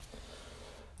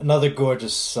Another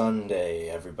gorgeous Sunday,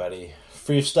 everybody.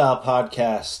 Freestyle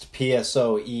Podcast,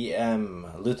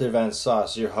 PSOEM. Luther Van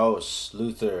Sauce, your host.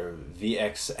 Luther,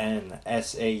 VXN,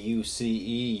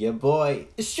 your boy.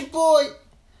 It's your boy.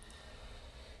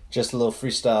 Just a little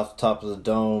freestyle off the top of the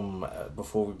dome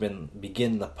before we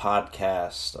begin the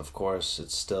podcast. Of course,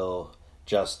 it's still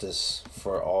justice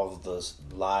for all of the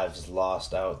lives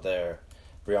lost out there.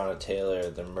 Breonna Taylor,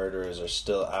 the murderers are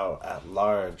still out at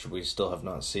large. We still have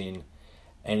not seen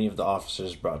any of the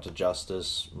officers brought to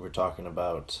justice. We're talking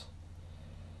about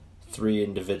 3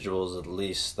 individuals at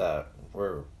least that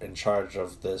were in charge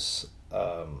of this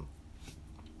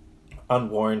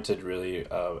unwarranted, really,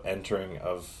 entering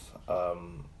of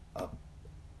a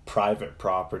private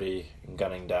property and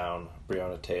gunning down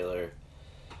Breonna Taylor,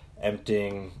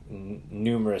 emptying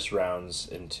numerous rounds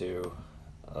into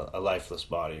a lifeless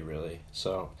body, really.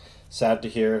 So sad to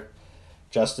hear.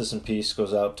 Justice and peace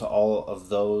goes out to all of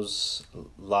those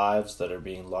lives that are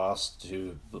being lost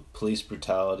to police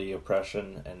brutality,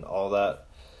 oppression, and all that.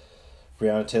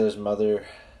 Breonna Taylor's mother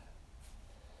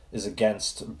is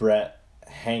against Brett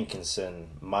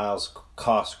Hankinson, Miles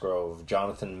Cosgrove,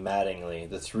 Jonathan Mattingly,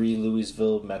 the 3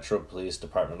 Louisville Metro Police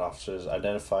Department officers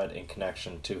identified in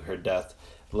connection to her death.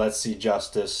 Let's see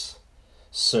justice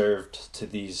served to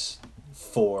these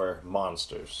 4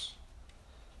 monsters.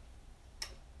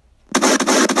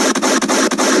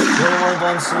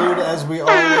 One salute as we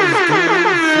always do.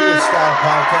 Freestyle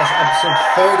Podcast episode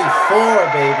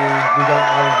 34, baby. We got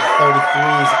all of the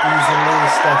 33s easily.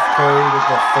 Steph Curry with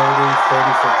the 30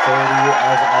 for 30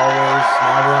 as always.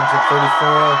 Now we're on to 34,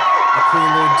 a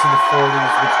prelude to the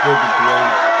 40s, which will be great.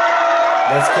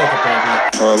 Let's kick it,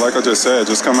 baby. Like I just said,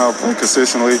 just come out, play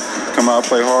consistently, come out,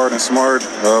 play hard and smart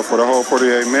for the whole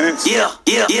 48 minutes. Yeah.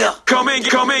 Come and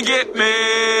get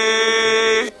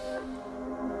me.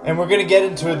 And we're going to get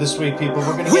into it this week, people.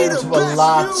 We're going to get into a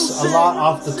lot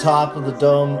off the top of the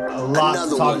dome, a lot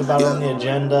to talk about on the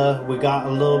agenda. We got a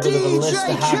little bit of a list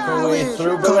to hack our way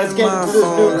through, but let's get into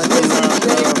this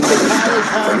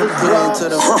to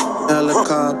the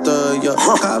helicopter, yeah.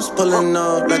 Cops pulling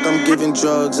up like I'm giving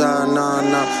drugs. Nah.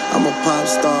 I'm a pop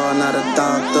star, not a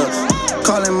doctor.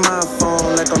 Calling my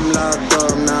phone like I'm locked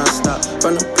up non-stop.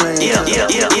 From the plane Yeah.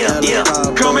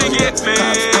 Come and get me.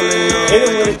 Hit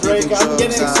it with a break. I'm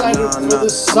getting excited for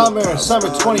this summer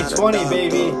 2020,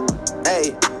 baby.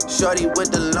 Hey, shorty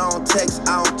with the long text,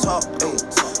 I don't talk. Hey,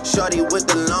 shorty with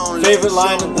the long Favorite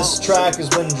line in this track is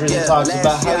when Drizzy talks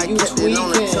about how you tweaking.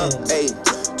 Hey,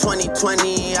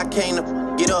 2020, I came to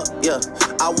get up, yeah.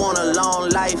 I want a long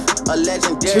life, a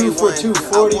legendary 2 for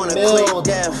 240 one. mil.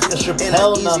 The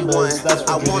Chappelle numbers. That's what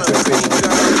I want a pretty girl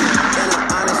and an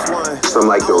honest one. Some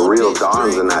like the real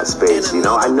dons in that space, you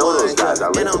know. I know those guys. I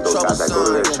live with those guys. I go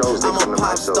to their shows. They come to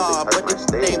my shows. They touch my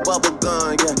stage. Ain't bubble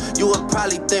gun, yeah. You would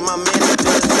probably think my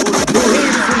manager is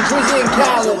Drizzy and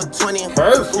Khaled.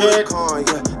 Perfect.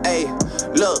 Yeah. Hey,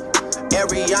 look.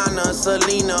 Ariana,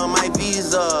 Selena, my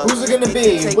visa. Who's it gonna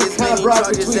be? What kind of rock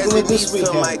we tweaking with this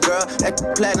weekend? My girl, that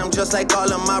platinum just like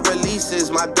all of my releases.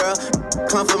 My girl,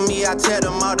 come for me, I tear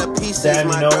them all to pieces. Damn,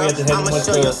 you my know girl, we had to hit him I'ma with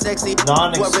show you the sexy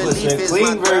non-explicit,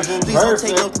 clean version.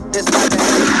 Perfect.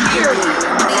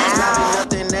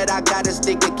 Nothing that I gotta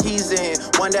stick the keys in.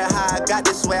 Wonder how I got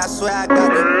this way. I swear I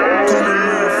got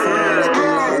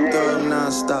the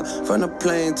non-stop. From the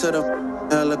plane to the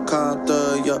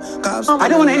helicopter, yeah. Cops I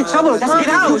don't want any trouble. Just get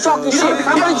out. Talking shit.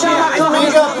 I'm gonna jump out.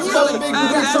 Big up, it's Belly Big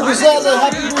Boots for Griselda.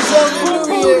 Happy Griselda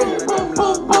New Year.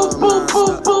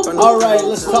 Alright,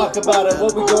 let's talk about it.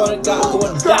 What we got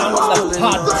going down on the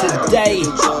pod today?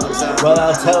 Well,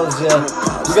 I'll tell you.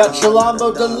 We got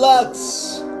Chilombo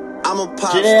Deluxe.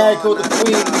 Jhené Aiko, the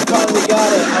Queen, we finally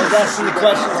got it. I was asking the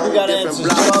questions, we got answers.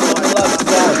 Chilombo Deluxe is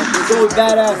out. Joey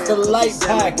Badass, the Light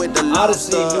Pack,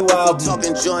 Odyssey, new album.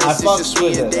 I fucks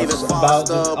with it. That's about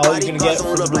all you're gonna get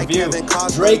from the review.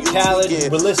 Drake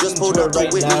Khaled, we're listening to it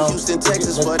right now. Let's go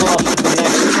off to the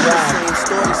next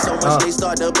track. So much they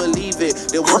start to believe it.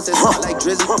 There was that thought like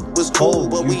Drizzy was cool,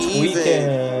 but we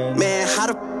even. Man, how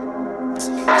the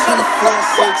 24/6, 8.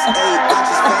 I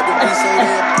just got to be so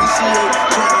they appreciate.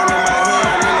 Crown in my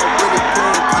hand, and I'm really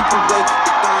playing people wait.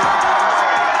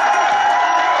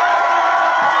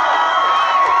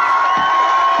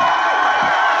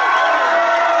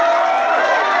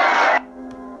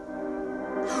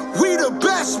 We the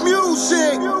best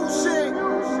music.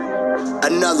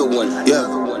 Another one. Yeah.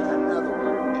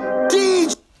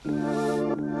 DJ.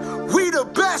 We the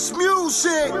best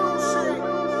music.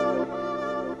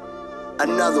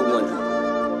 Another one.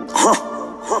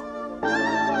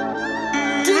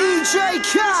 DJ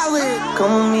Khaled.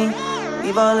 Come with me,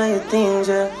 Leave all of your things,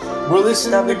 yeah. We're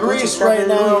listening to Grease right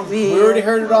now. We already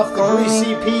heard it off the Grease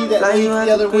EP that leaked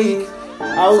the other week.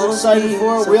 I was excited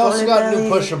for it. We also got new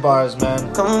Pusha bars,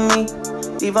 man. Come with me,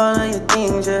 leave all of your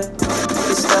things, yeah.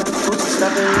 Stop it,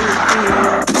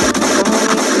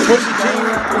 Pusha T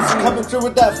is coming through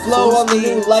with that flow on the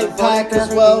new Light Pack as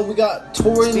well. We got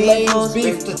Tory Lanez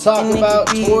beef to talk about.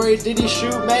 Tory, did he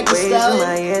shoot Meg Thee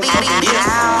Stallion?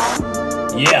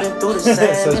 Yeah,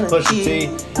 says Pusha T.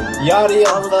 Yachty,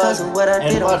 Young Thug,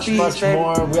 and much, much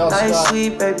more. We also got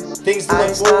things to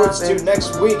look forward to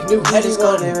next week. New Heady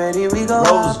One,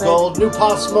 Rose Gold, new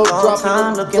Pop Smoke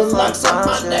dropping the Deluxe on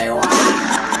Monday.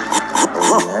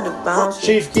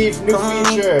 Chief Keef, new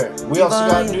feature. We also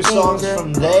got new songs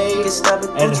from They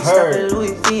and Her.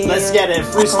 Let's get it.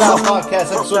 Freestyle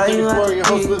Podcast, episode 34. Your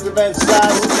host with Event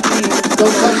Styles.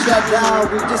 Don't touch that dial.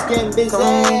 We're just getting busy.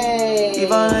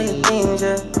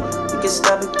 Can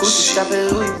stop it, Gucci, stop it,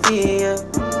 Louis V, yeah.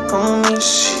 Come on me,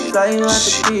 fly you out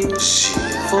the beach.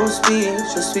 Full speed,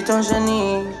 je suis ton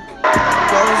génie.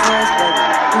 Close eyes, baby,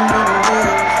 you need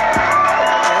this.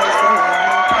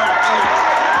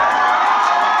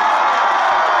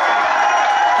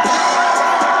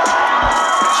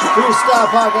 Freestyle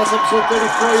Podcast, episode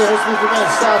 34. Your host with Event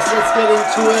Styles. Let's get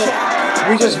into it.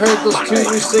 We just heard those two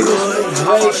new singles from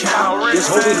Drake.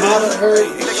 What we haven't heard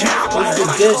is the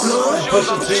diss from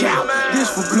Pusha T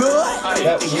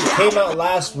that came out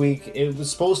last week. It was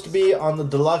supposed to be on the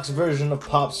deluxe version of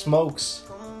Pop Smoke's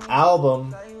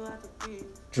album.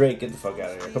 Drake, get the fuck out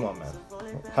of here. Come on, man.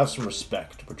 Have some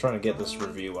respect. We're trying to get this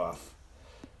review off.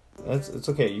 It's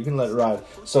okay. You can let it ride.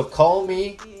 So call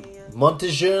me je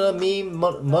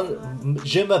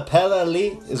m'appelle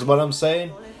Ali is what I'm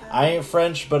saying. I ain't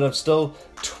French, but I'm still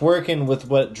twerking with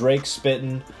what Drake's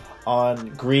spitting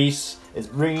on Grease. It's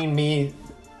bringing me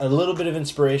a little bit of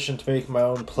inspiration to make my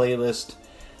own playlist.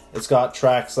 It's got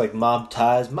tracks like Mob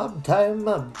Ties.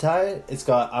 It's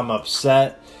got I'm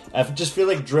Upset. I just feel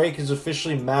like Drake has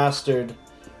officially mastered.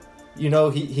 You know,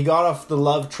 he got off the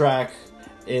Love track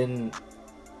in...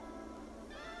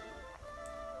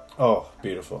 Oh,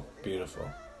 beautiful,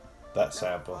 beautiful. That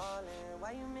sample.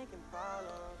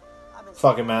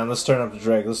 Fuck it, man. Let's turn up to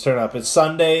Drake. Let's turn up. It's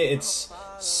Sunday. It's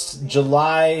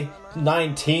July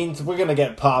 19th. We're gonna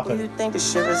get popping. A little bit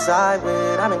speechless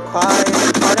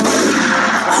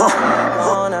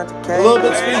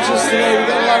today. We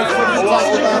got a lot of footage to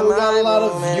talk about. We got a lot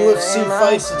of UFC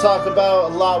fights to talk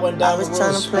about. A lot went down in the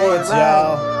world of sports,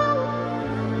 y'all.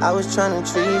 I was trying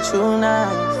to treat you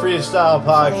nice. Freestyle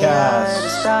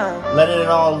Podcast. Letting it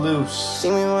all loose. See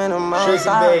me when I'm Shake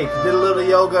and bake. Did a little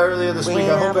yoga earlier this week.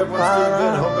 I hope everyone's feeling good.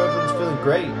 I hope everyone's feeling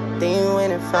great. Then you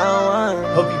went and found one.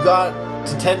 Hope you got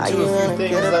to tend to a few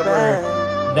things that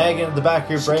were nagging at the back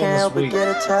of your brain this week. See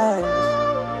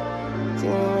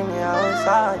me when you're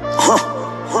outside.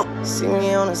 See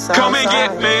me on the side. Come and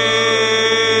get me.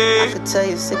 I could tell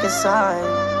you're sick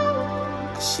inside.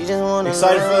 She just wanna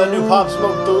excited for the new Pop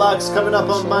Smoke Deluxe coming up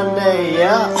on Monday,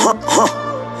 yeah?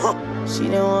 She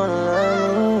didn't wanna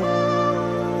love me.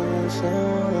 She didn't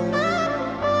wanna.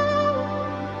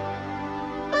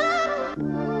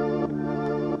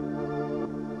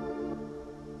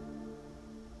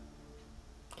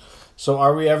 So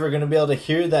are we ever going to be able to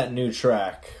hear that new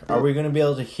track? Are we going to be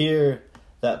able to hear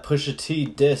that Pusha T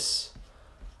diss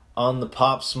on the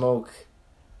Pop Smoke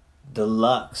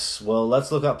Deluxe? Well,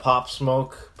 let's look up Pop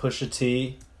Smoke, Pusha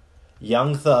T,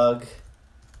 Young Thug,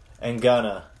 and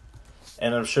Gunna.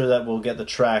 And I'm sure that we'll get the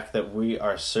track that we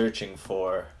are searching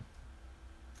for.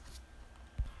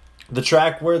 The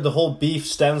track where the whole beef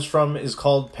stems from is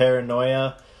called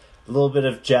Paranoia. A little bit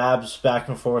of jabs back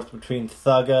and forth between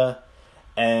Thugga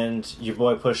and your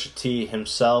boy Pusha T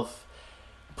himself.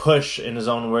 Push, in his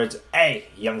own words, hey,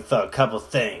 Young Thug, couple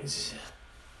things.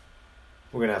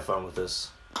 We're gonna have fun with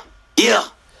this. Yeah.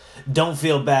 Don't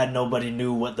feel bad, nobody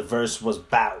knew what the verse was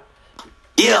about.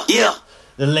 Yeah, yeah.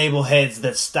 The label heads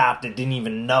that stopped it didn't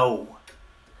even know.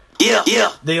 Yeah,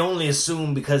 yeah. They only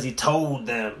assumed because he told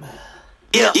them.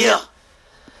 Yeah, yeah.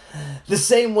 The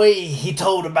same way he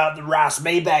told about the Ross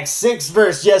Maybach 6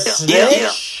 verse, yes, snitch. Yeah,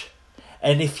 yeah.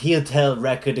 And if he'll tell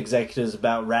record executives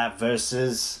about rap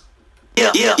verses...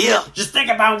 Yeah, yeah, yeah. Just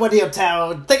think about what he'll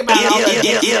tell. Think about all the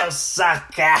hits he'll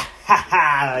suck. Ha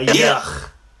ha, yuck.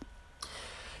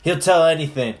 He'll tell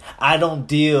anything. I don't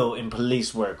deal in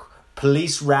police work.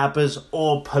 Police rappers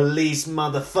or police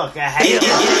motherfucker haters.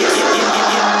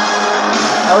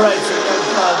 Alright, so Young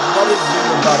Thug, what is your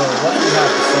rebuttal? What do you have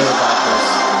to say about this?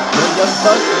 Young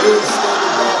Thug really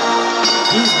stated that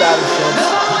he's bad as shit.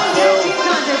 He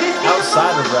killed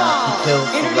outside of rap, he killed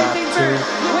for rap too.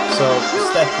 So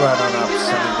step right on up,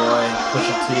 Sonny Boy,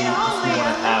 Pusha T, if you want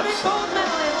to have some.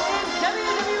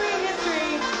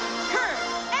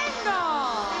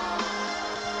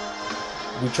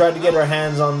 We tried to get our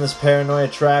hands on this Paranoia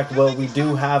track. Well, we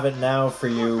do have it now for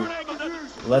you.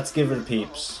 Let's give it a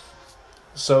peeps.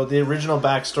 So the original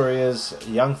backstory is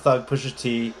Young Thug, Pusha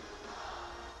T,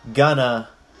 Gunna,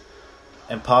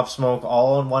 and Pop Smoke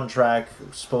all on one track.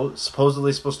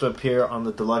 Supposedly supposed to appear on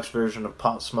the deluxe version of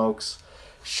Pop Smoke's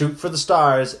Shoot for the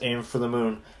Stars, Aim for the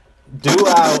Moon. Due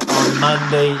out on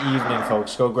Monday evening,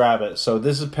 folks. Go grab it. So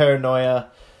this is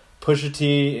Paranoia. Pusha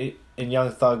T and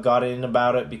Young Thug got in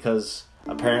about it because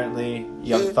apparently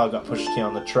Young Thug got Pusha T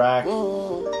on the track.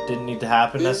 Didn't need to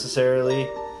happen necessarily.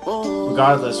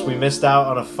 Regardless, we missed out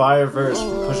on a fire verse from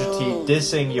Pusha T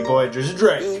dissing your boy Drizzy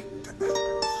Drake.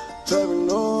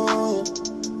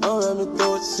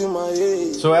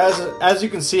 So as you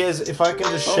can see, if I can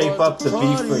just shape up the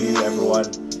beef for you, everyone.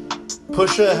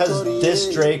 Pusha has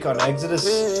dissed Drake on Exodus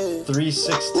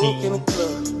 3:16.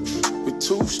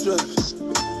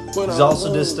 He's also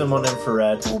dissed him on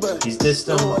Infrared. He's dissed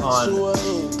him on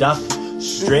Duppy.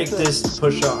 Drake dissed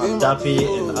Pusha on Duppy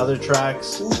and other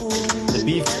tracks. The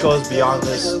beef goes beyond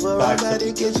this, back to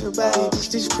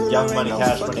Young Money,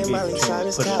 Cash Money beef between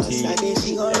Pusha T and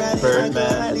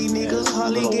Birdman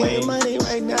and Lil Wayne.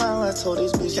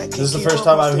 This is the first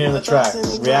time I'm hearing the track.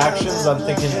 Reactions, I'm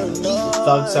thinking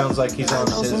Thug sounds like he's on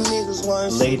his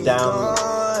laid down,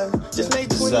 this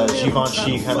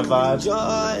Givenchy kind of vibe.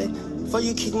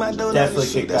 Definitely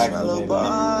kick back on the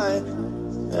vibe.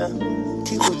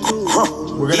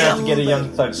 We're gonna have to get a Young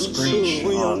Thug screech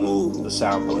on the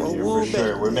soundboard here for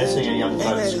sure. We're missing a Young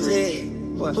Thug screech.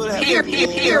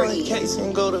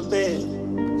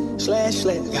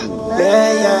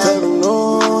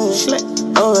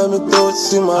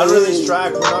 Under this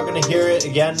track, we're not gonna hear it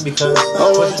again because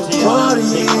Pusha T is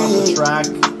taking off the track.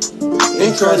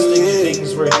 Interesting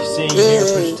things we're seeing here,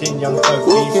 Pusha T and Young Thug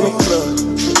beefing.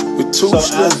 So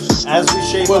as we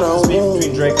shape up this beef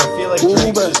between Drake, I feel like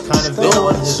Drake's just kind of been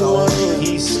on his own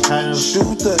piece, kind of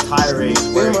tirade,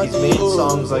 where he's made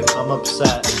songs like I'm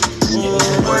Upset, getting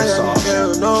the verse off,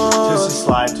 Tootsie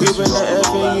Slide, Tootsie Roll, and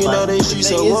all that. Like, the thing is,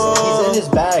 he's in his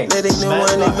bag. Man's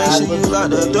got ad-libs for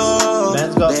days.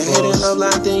 Man's got flows. The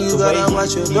way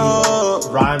he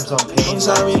rhymes on Pain,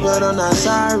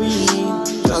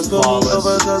 just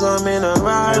flawless. Man,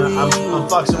 I'm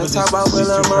fucking with these two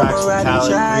tracks from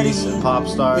Khaled, Grease, and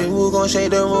Popstar.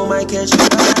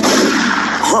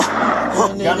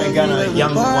 Gunna,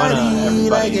 Young Wanna,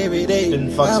 everybody.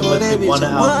 Been fucking with the Wanna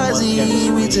album once again this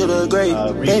week.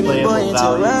 Replayable Valley,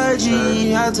 Rockstar Bikes and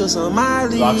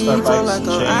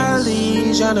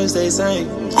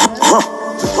Chains.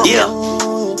 Yeah.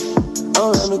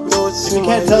 If you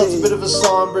can't tell, it's a bit of a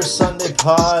somber Sunday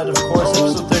pod. Of course,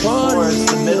 episode 34 is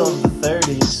the middle of the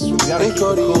 30s. We gotta keep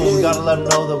it cool. We gotta let them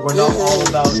know that we're not all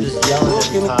about just yelling at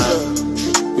the time.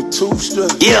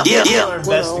 Our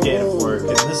investigative work,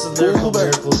 and this is Lyrical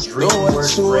Miracle's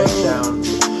DreamWorks breakdown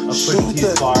of Pusha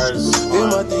T's bars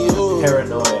on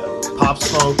Paranoia. Pop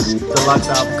Smoke, deluxe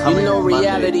album coming on Monday.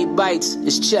 Reality bites,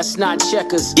 it's chestnut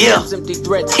checkers. Yeah. Empty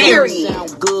threats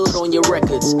sound good on your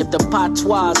records. If the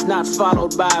patois is not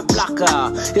followed by a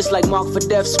blocker, it's like Mark for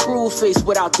Death, screw face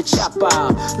without the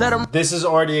chopper. Let them. This is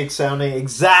already sounding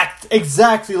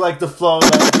exactly like the flow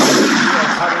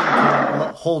that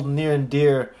we hold near and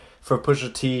dear for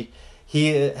Pusha T. He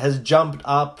has jumped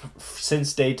up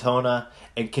since Daytona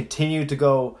and continued to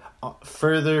go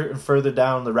further and further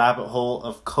down the rabbit hole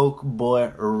of Coke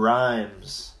Boy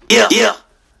rhymes. Yeah.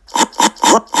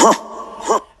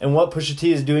 And what Pusha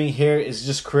T is doing here is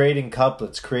just creating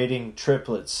couplets, creating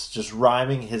triplets, just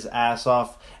rhyming his ass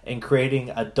off and creating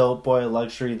a dope boy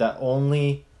luxury that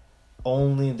only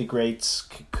the greats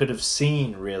could have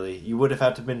seen, really. You would have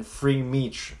had to have been Free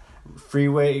Meech,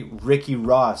 Freeway Ricky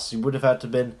Ross. You would have had to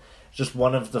have been just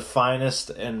one of the finest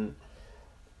and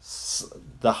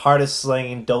the hardest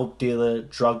slanging dope dealer,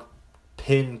 drug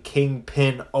pin,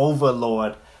 kingpin,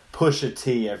 overlord, Pusha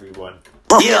T, everyone.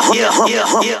 Yeah.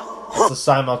 It's a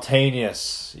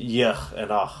simultaneous yuh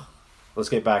and ah. Let's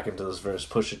get back into this verse.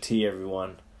 Pusha T,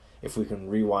 everyone. If we can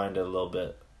rewind it a little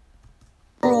bit.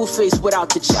 Screw face without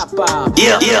the chopper.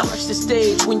 Yeah. Rush the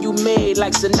stage when you made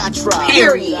like Sinatra.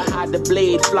 Period. Hide the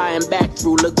blade flying back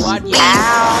through LaGuardia.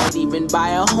 Can't even buy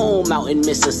a home out in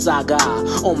Mississauga.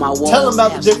 On my walls, tell them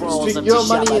about the difference between your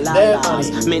money and their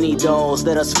money. Many dolls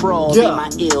that are sprawled in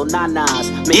my ill nanas.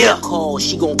 Make a call,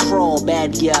 she gon' crawl.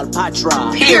 Bad girl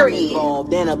Patra. Period.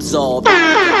 Involved and absorbed.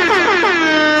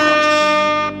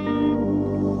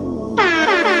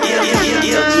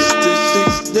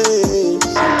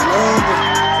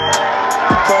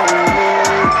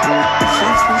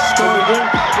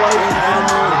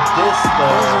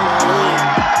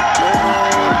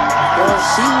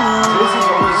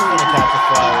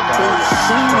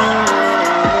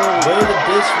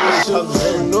 comes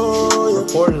in,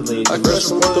 reportedly, the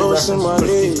verse reportedly referenced Push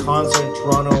T's concert in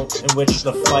Toronto in which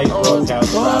the fight broke out.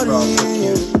 The rapper also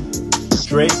accused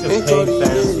Drake of paying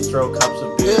fans to throw cups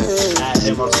of beer at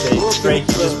him on stage. Drake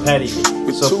is petty.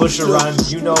 So Pusha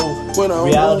rhymes, you know,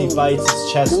 reality bites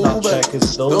his chestnut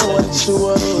checkers. Those empty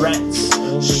threats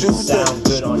only sound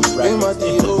good on your records.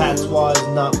 If the patois is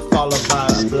not followed by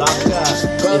a blocker,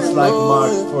 it's like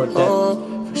Mark for death.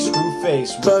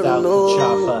 Screwface without the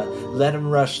chopper. Let him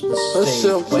rush the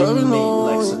stage. When you made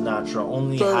like Sinatra,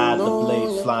 only had the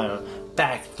blade flying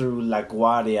back through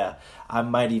LaGuardia. I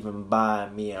might even buy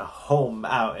me a home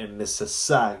out in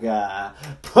Mississauga.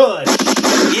 Push!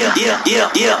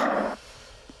 Yeah.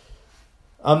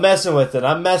 I'm messing with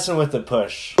it,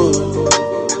 Push.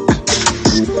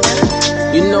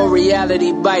 You know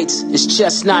reality bites, it's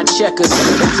chestnut checkers.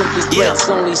 Empty threats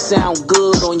only sound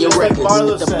good on your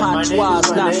records. If the patois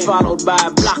is not followed by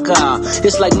a blocker,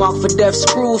 it's like Mark for Death,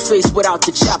 Screwface without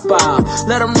the chopper.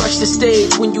 Let them rush the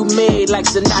stage when you made like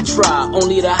Sinatra,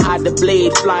 only to hide the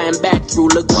blade flying back through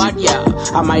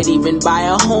LaGuardia. I might even buy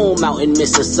a home out in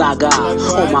Mississauga.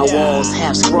 On my walls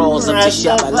have scrawls up to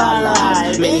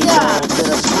Shabalalas. Many times that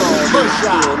are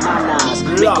scrawled, manas.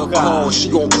 Make a call, she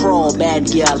gon' crawl, bad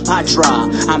girl Patra.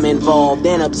 I'm involved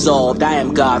and absolved. I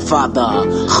am Godfather.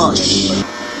 Hush.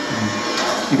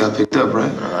 You got picked up,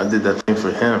 right? I did that thing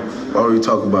for him. Why were you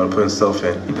talking about putting himself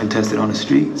in? He been tested on the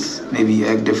streets. Maybe he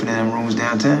act different in them rooms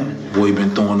downtown. Boy,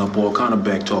 been throwing up all kind of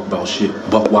back talk about shit.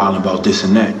 Buck wildin' about this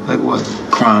and that. Like what?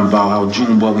 Crying about how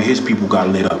Junebug and his people got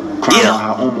lit up. Crying about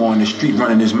how Omar in the street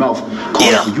running his mouth.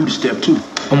 Calling for you to step too.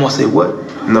 Omar say what?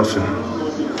 Nothing.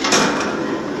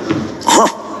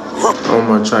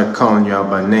 Omar tried calling you out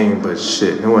by name, but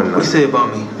shit, it wasn't nothing. What he say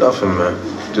about me? Nothing,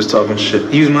 man. Just talking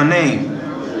shit. He used my name.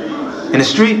 In the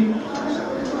street?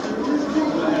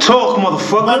 Talk,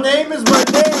 motherfucker. My name is my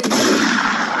name.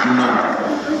 You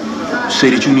know, say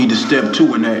that you need to step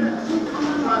two in that.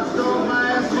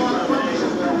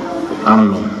 I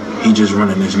don't know. He just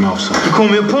running his mouth, son. You call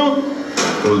me a punk?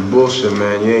 It was bullshit,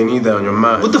 man. You ain't need that on your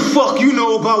mind. What the fuck you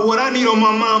know about what I need on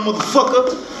my mind,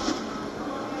 motherfucker?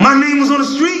 My name was on the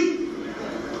street?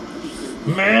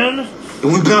 Man.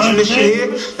 And we bouncing this shit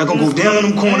here, I'm gonna go down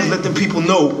in them corners, let them people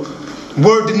know.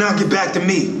 Word did not get back to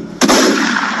me.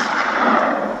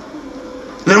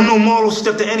 Let them know Marlo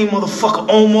stepped to any motherfucker,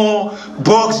 Omar,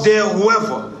 Barksdale,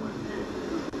 whoever.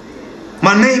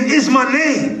 My name is my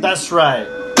name. That's right.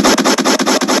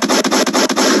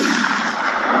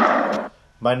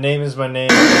 My name is my name.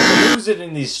 Use it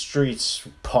in these streets,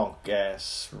 punk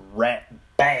ass rat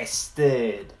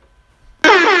bastard.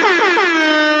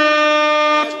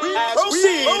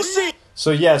 So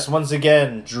yes, once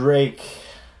again, Drake,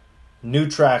 new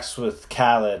tracks with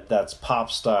Khaled, that's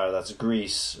Popstar, that's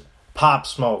Grease, Pop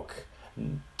Smoke,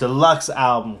 deluxe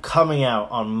album coming out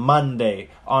on Monday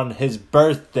on his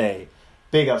birthday.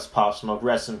 Big ups Pop Smoke,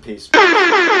 rest in peace. Staying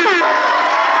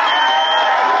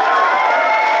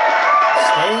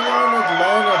on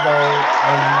Atlanta though,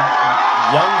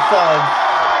 Young Thug,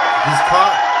 he's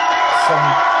caught some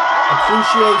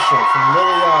appreciation from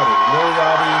Lil Yachty. Lil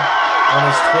Yachty on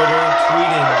his Twitter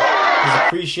tweeting his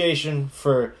appreciation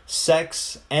for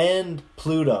Sex and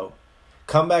Pluto.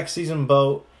 Comeback Season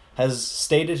Boat has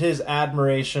stated his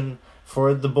admiration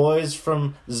for the boys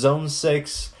from Zone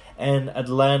 6 and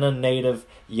Atlanta native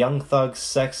Young Thug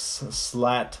Sex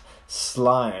Slat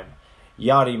Slime.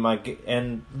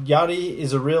 Yachty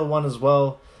is a real one as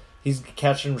well. He's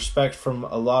catching respect from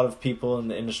a lot of people in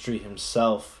the industry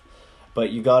himself.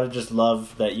 But you gotta just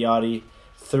love that Yachty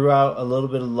threw out a little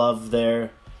bit of love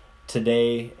there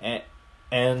today,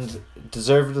 and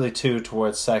deservedly too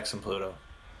towards Sex and Pluto.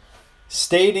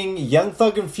 Stating, Young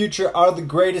Thug and Future are the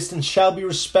greatest and shall be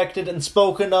respected and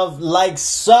spoken of like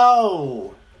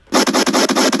so.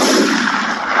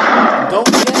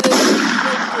 Don't get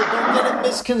it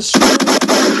misconstrued. We're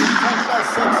talking about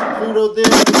Sex and Pluto there.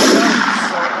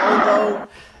 So although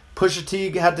Pusha T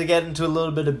had to get into a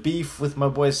little bit of beef with my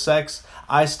boy Sex,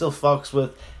 I still fucks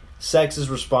with Sex's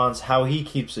response, how he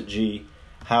keeps it G,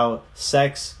 how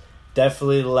Sex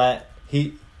definitely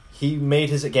he made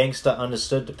his gangsta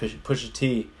understood to Pusha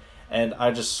T, and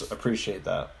I just appreciate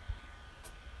that.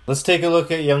 Let's take a look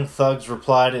at Young Thug's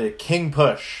reply to King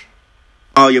Push.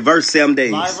 All your verse 7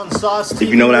 days. Live on Sauce TV, if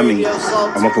you know what I mean. Radio,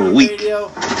 I'm up for a week.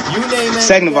 Radio, you name it.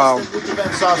 Second of all,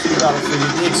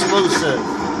 the exclusive.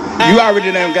 You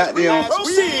already done goddamn.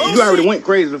 You already went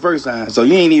crazy the first time, so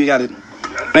you ain't even got it.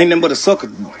 Ain't nothing but a sucker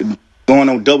going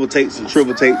on double takes and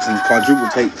triple takes and quadruple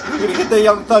takes. You gonna get the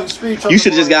Young Thug screech. You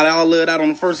should have just got it all let out on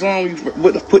the first song. You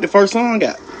put the first song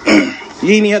out. You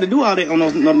ain't even had to do all that on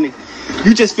those.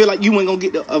 You just feel like you ain't gonna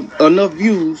get enough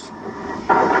views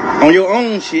on your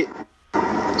own shit.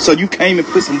 So you came and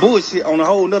put some bullshit on a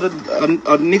whole nother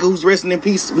a nigga who's resting in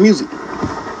peace music.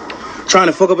 Trying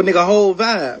to fuck up a nigga whole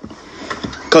vibe.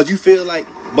 Cause you feel like,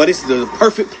 but this is the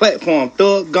perfect platform.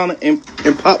 Thug, Gunna, and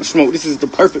Pop Smoke. This is the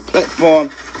perfect platform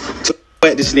to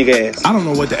wet this nigga ass. I don't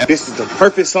know what This is the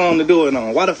perfect song to do it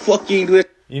on. Why the fuck you ain't do it?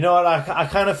 You know what? I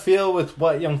kind of feel with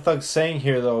what Young Thug's saying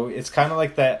here, though. It's kind of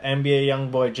like that NBA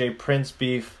Youngboy Jay Prince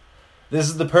beef. This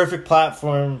is the perfect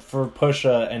platform for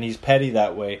Pusha, and he's petty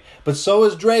that way. But so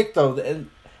is Drake, though.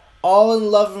 All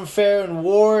in love and fair and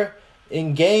war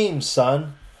in games,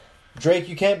 son. Drake,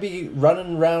 you can't be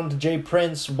running around to Jay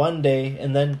Prince one day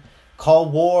and then call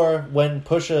war when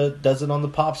Pusha does it on the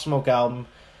Pop Smoke album.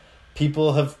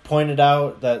 People have pointed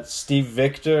out that Steve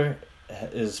Victor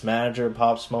is manager of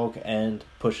Pop Smoke and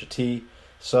Pusha T.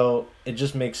 So it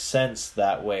just makes sense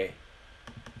that way.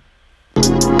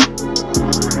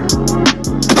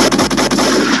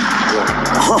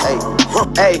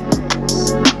 Hey.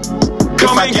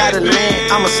 If I got a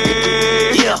land, I'ma stick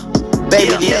it. Yeah.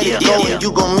 Baby, let it go and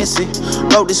you gon' miss it.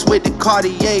 Wrote this with the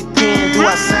Cartier pen. Do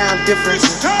I sound different?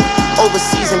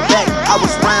 Overseas and back, I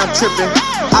was round tripping.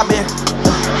 I've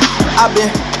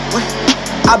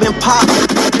been popping.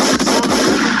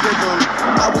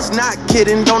 I was not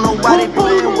kidding, don't know why they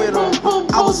playing with them.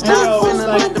 I was not finna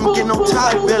let them get no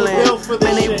tie billing.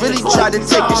 Man, they really tried to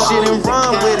take this shit and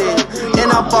run with it.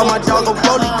 And I bought my dog a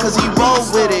rollie cause he roll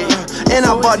with it. And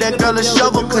I bought that girl a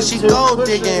shovel cause she gold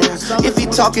digging. If he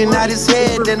talking out his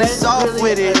head, then it's off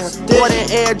with it. More than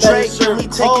Air Drake, and we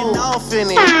taking off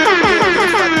in it.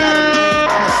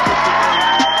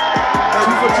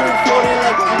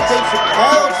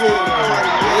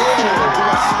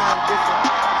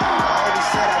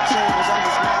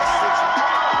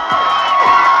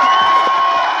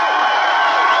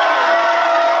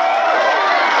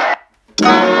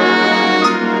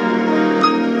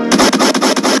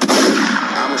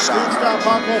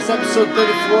 Podcast episode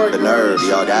 34. The nerve,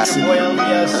 y'all. That's your boy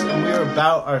LVS, and we're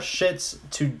about our shits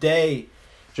today.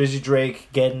 Drizzy Drake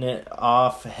getting it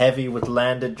off heavy with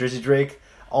Landed. Drizzy Drake,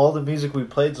 all the music we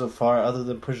played so far, other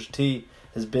than Pusha T,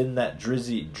 has been that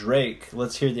Drizzy Drake.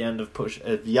 Let's hear the end of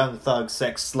Young Thug,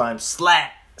 Sex, Slime,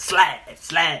 Slat. That's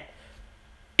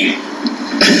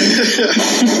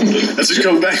what you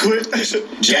come back with?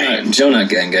 Jonah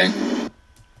gang.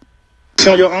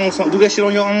 On your own song. Do that shit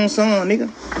on your own song, nigga.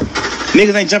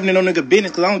 Niggas ain't jumping in no nigga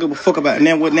business because I don't give a fuck about it.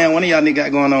 Now what one of y'all niggas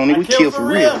got going on, nigga? We kill for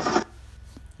real.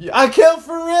 I kill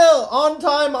for real. On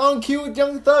time, on cue with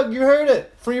Young Thug. You heard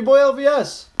it. From your boy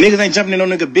LVS. Niggas ain't jumping in no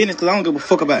nigga business because I don't give a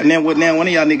fuck about it. Now what one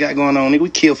of y'all niggas got going on, nigga? We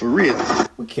kill for real.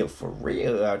 We kill for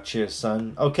real out here,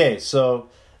 son. Okay, so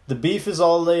the beef is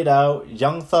all laid out.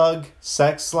 Young Thug,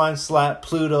 Sex, Slime, Slat,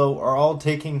 Pluto are all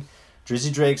taking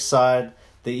Drizzy Drake's side.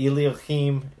 The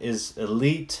Elohim is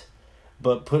elite,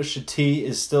 but Pusha T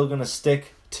is still going to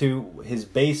stick to his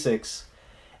basics.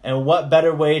 And what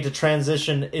better way to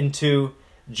transition into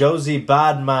Josie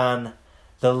Badman,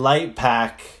 the Light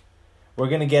Pack? We're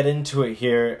going to get into it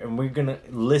here, and we're going to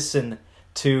listen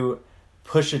to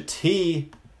Pusha T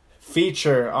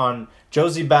feature on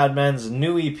Josie Badman's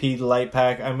new EP, The Light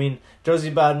Pack. I mean,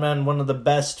 Josie Badman, one of the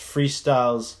best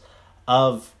freestyles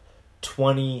of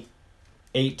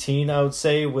 2018, I would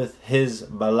say, with his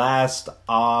blast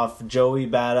off Joey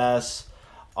Badass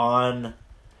on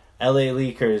LA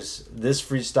Leakers. This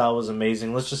freestyle was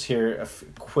amazing. Let's just hear a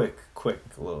quick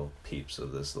little peeps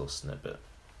of this little snippet.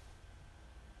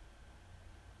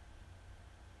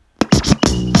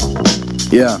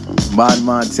 Yeah,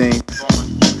 Badman team.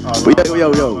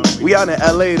 Yo, we out in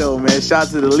LA though, man. Shout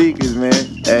to the Leakers, man.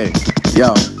 Hey,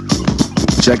 yo,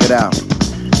 check it out.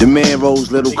 The man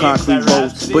rolls little concrete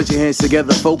rolls. Put your hands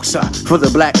together, folks, for the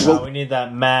black rope. We need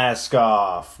that mask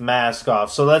off.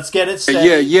 So let's get it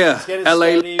steady. Yeah. Let's get it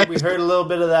steady. We heard a little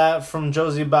bit of that from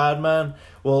Josie Badman.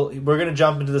 Well, we're going to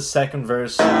jump into the second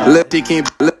verse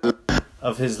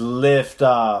of his Lift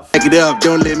Off. Back it up,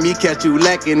 don't let me catch you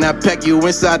lacking. I pack you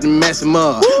inside the massive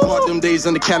mud. Mark them days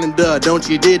on the calendar. Don't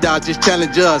you did, I just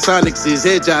challenge us. Sonics is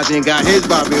head judging, got his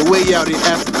bobbing way out in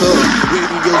Africa.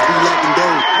 Radios be lacking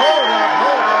dough.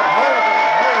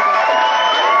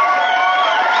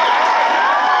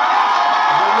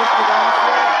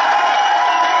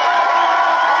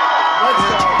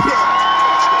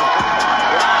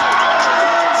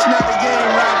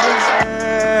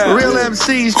 Real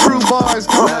MCs, true bars,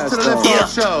 come out to the Lift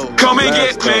Off show. Come and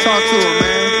get me. Talk to him,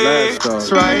 man.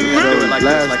 That's right. Like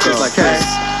this.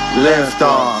 Lift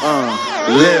off.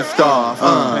 Lift off.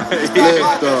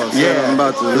 Lift off. Yeah, I'm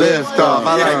about to lift off.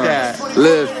 I like that.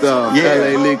 Lift off. Yeah.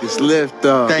 LA Leakers, lift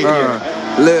off. Thank you.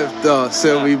 Lift off,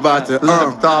 so we about to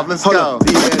lift off, let's go.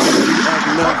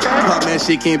 Pop man,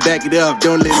 shit can't back it up.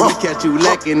 Don't let me catch you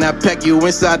lacking. I pack you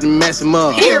inside and mess him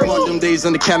up. Mark them days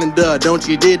on the calendar. Don't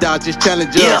you did I just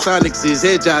challenge us. Sonics is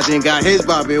head judging, got his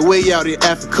bobbing way out in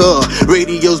Africa.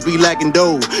 Radios be lacking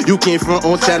dough. You came from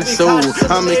on China Soul.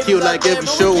 I'ma kill like every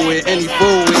show and any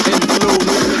foe and any flow.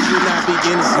 No, not be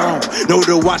in the zone. No,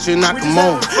 the watcher not come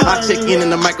on. I check in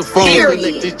the microphone.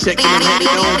 Electric check in and had it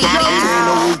on. Ain't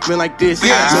always been like this.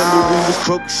 Remember we was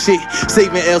broke shit.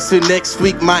 Saving L's till next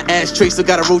week. My ashtray still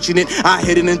got a roach in it. I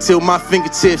hit it until my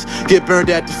fingertips get burned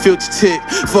at the filter tip.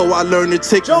 Before I learn to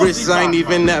take risks, I ain't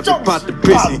even ever popped the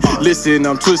prison. Listen,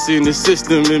 I'm twisting the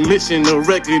system and mission of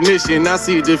recognition. I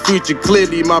see the future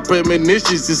clearly. My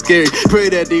premonitions is scary. Pray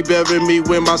that they bury me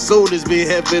when my soul has been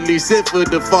heavily sent for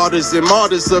the fathers and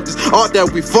martyrs of this art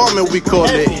that we farming. We call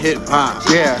it hip hop.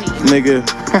 Yeah, nigga.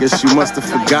 Guess you must have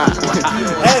forgot.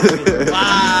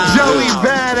 Joey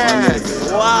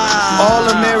Badass. Wow. All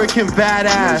American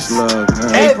Badass. Love,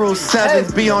 April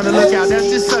 7th. Be on the lookout. That's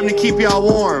just something to keep y'all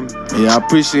warm. Yeah, I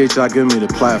appreciate y'all giving me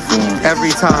the platform.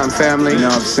 Every time, family. You know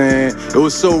what I'm saying? It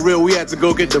was so real, we had to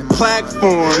go get the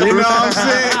platform. You know what I'm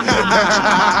saying?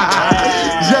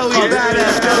 Joey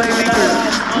Badass.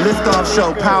 Liftoff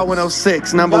Show, Power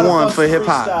 106, #1 for hip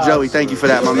hop. Joey, thank you for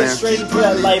that, my man. Straight into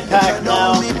that light pack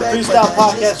now. Freestyle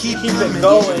podcast, we keep it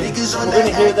going. We're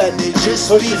gonna hear that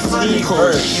Pusha T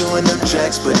verse.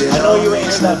 I know you ain't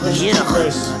heard that Pusha T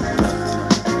verse.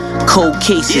 Cold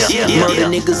cases, murder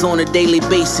niggas on a daily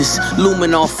basis.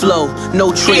 Luminol flow,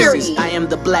 no traces. I am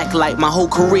the black light, my whole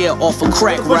career off of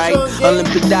crack, right?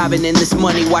 Olympic diving in this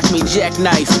money, watch me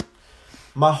jackknife.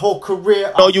 My whole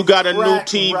career. Oh, you got a new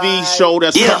TV show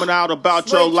that's coming out about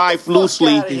Sway, your life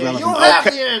loosely. You have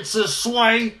the answer,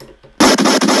 Sway.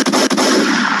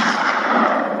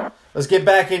 Let's get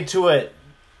back into it.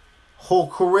 Whole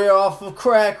career off of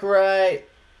crack, right?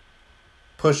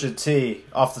 Pusha T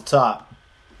off the top.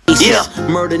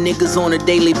 Murder niggas on a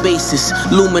daily basis.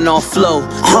 Luminol flow,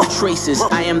 no traces.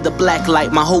 I am the black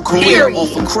light, my whole career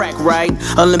off of crack, right?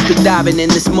 Olympic diving in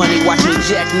this money, watch me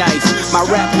jackknife. My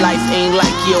rap life ain't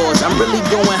like yours. I'm really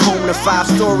going home to 5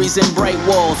 stories and bright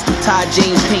walls. Todd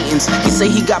James paintings. He say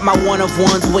he got my one of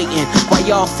ones waiting. Why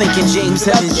y'all thinking James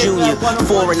Evans Jr.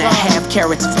 4.5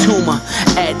 carats of tumor.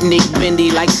 At Nick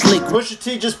Bendy like slick. Pusha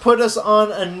T just put us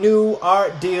on a new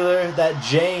art dealer. That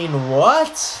Jane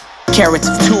what? Carats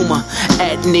of tumor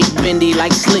at Nick Bendy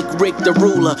like Slick Rick the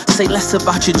ruler. Say less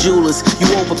about your jewelers, you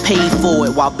overpaid for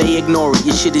it while they ignore it.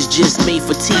 Your shit is just made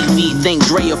for TV, thank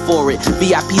Drea for it.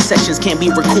 VIP sections can't be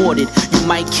recorded. You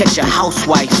might catch a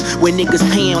housewife where niggas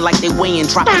paying like they weighing,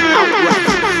 dropping outright.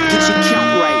 Get your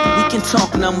count right. Can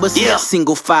talk numbers,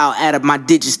 single file out of my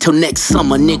digits till next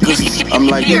summer, niggas. I'm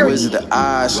like the Wizard of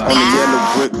Oz on the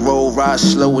yellow brick road, ride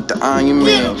slow with the Iron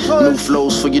Man. New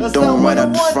flows for your dome right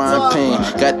out the frying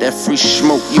pan. Got that free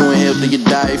smoke, you inhale to your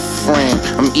diaphragm.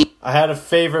 I'm eating. I had a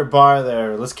favorite bar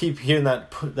there. Let's keep hearing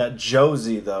that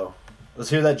Josie though. Let's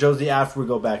hear that Josie after we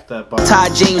go back to that bar.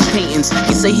 Todd James paintings.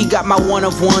 He say he got my one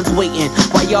of ones waiting.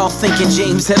 Why y'all thinking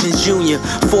James Evans Jr.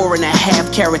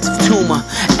 4.5 carats of tumor.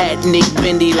 At Nick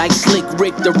Bendy like Slick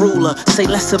Rick the ruler. Say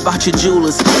less about your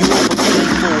jewelers. You overpaid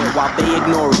for it while they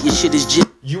ignore it. Your shit is just.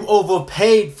 You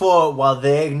overpaid for it while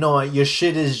they ignore it. Your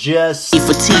shit is just.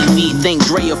 For TV, thank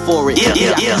Drea for it.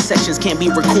 VIP sections can't be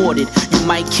recorded. You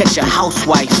might catch a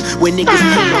housewife where niggas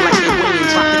paying like they winning,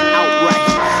 dropping outright.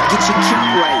 Get your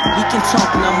count right. We can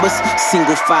talk numbers.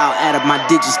 Single file out of my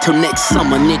digits till next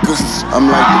summer, niggas. I'm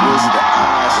like the Wizard of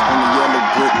Oz on the yellow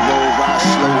brick road, ride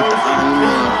slow with the Iron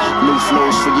Man. New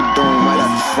flows for your dome right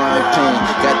out the frying pan.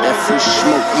 Got that free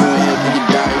smoke, you inhale to your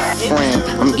diaphragm.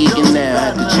 I'm eating now, I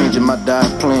had to change my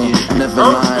diet plan. Never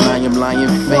lying, I am lying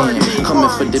fan. Coming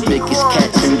for the biggest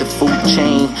cats in the food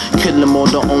chain. Kill them all,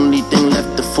 the only thing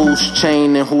left the food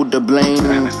chain. And who to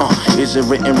blame? Is it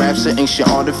written raps or ancient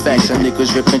artifacts? And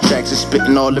niggas ripping tracks and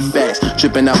spitting all the facts.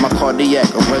 Tripping out my cardiac,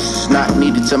 arrest is not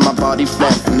needed till my body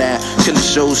flat. Nah, killer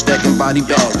shows stacking body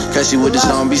bags. Catch you with the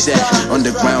zombies at.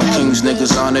 Underground kings,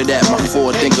 niggas honor that. My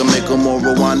forward thinker make them more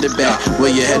rewind it back.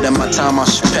 Way ahead of my time, I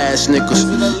surpass niggas.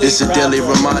 It's a daily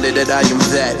reminder that I am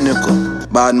that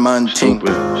nigga. Bad man think.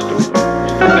 Been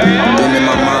in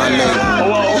my mind lately.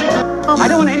 I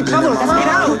don't want any trouble. Let's get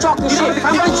out. You're talking shit.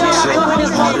 I'm gonna chill.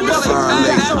 Harder to find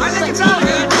lately.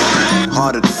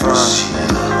 Harder to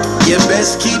find. You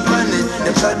best keep running.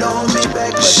 If I don't hold me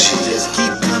back, but just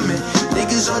keep coming.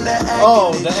 Niggas on that act.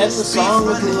 Oh, the end of the song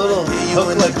with a little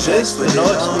hook like this, with no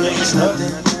explanation.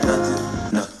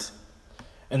 Nothing.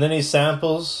 And then he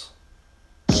samples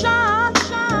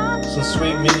some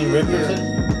sweet mini Ripperton.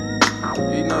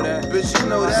 You know that?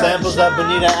 Samples that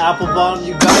Bonita Applebum,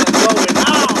 you got it going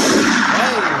on.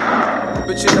 Hey.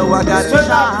 But you know I got it.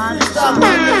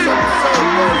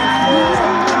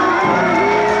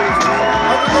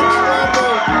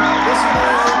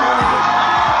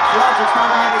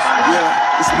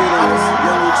 Yeah, it's been on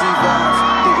young G vibes.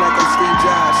 Think like I'm Steve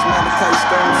Jobs. Smile the tight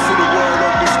stone, see the world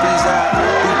open squeeze out.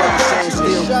 We about the same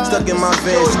still, stuck in my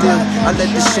van still. I let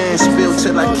the shine spill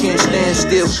till I can't stand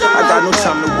still. I got no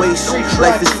time to waste.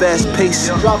 Life is fast paced.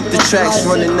 The tracks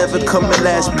running never come in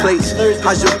last place.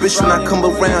 How's your bitch when I come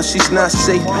around? She's not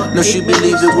safe. No, she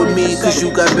believe it with me, cause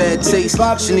you got bad taste.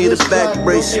 She need a back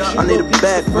brace. I need a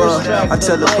back rub. I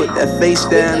tell her put that face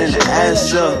down and the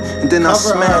ass up. And then I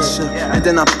smash her. And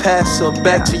then I pass her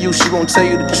back to you. She won't tell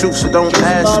you the truth, so don't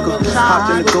ask her. Hop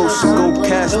in the ghost and go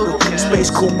Casper. Space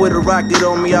coupe with a rocket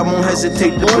on me, I won't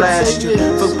hesitate to blast you.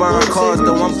 For buying cars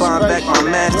though, I'm buying back my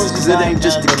masters. Cause it ain't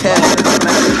just the cash that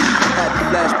matters. Had to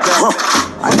flash back.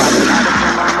 I got it out of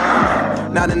my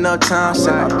mind. Not enough time,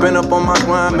 said I've been up on my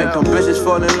grind. Make them bitches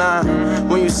fall in line.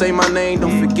 When you say my name,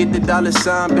 don't forget the dollar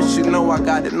sign. Bitch, you know I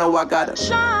got it, know I got it.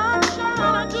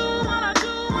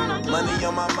 Money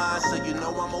on my mind, so you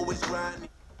know I'm always grinding.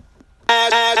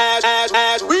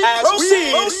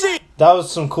 That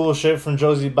was some cool shit from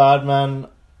Josie Badman.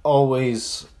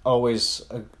 Always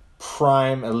a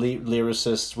prime elite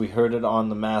lyricist. We heard it on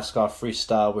the Mask Off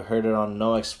freestyle. We heard it on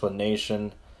No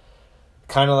Explanation.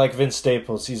 Kind of like Vince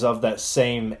Staples. He's of that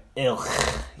same ilk.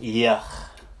 Yeah.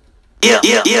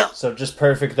 So just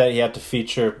perfect that he had to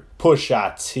feature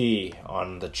Pusha T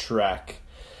on the track.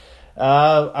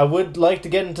 I would like to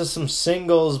get into some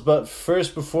singles, but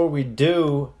first, before we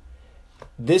do,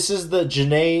 this is the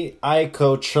Jhené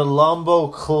Aiko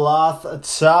Chilombo Cloth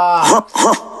Top.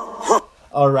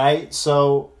 Alright,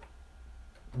 so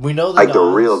we know like the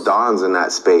real dons in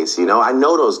that space, you know? I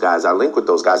know those guys. I link with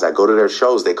those guys. I go to their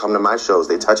shows. They come to my shows.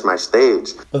 They touch my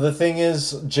stage. But the thing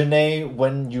is, Jhené,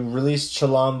 when you released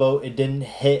Chilombo, it didn't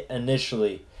hit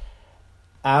initially.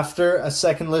 After a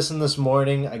second listen this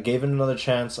morning, I gave it another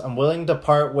chance. I'm willing to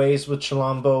part ways with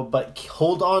Chilombo, but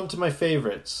hold on to my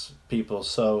favorites, people.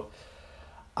 So,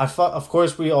 of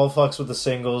course, we all fucks with the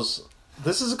singles.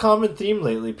 This is a common theme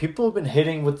lately. People have been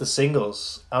hitting with the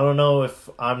singles. I don't know if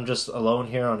I'm just alone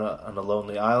here on a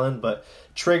lonely island, but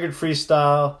Triggered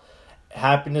Freestyle,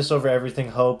 Happiness Over Everything,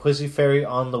 Ho, Pussy Fairy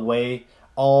on the Way,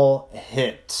 all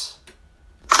hit.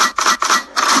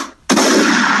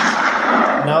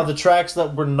 Now, the tracks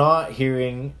that we're not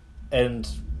hearing, and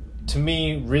to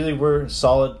me really were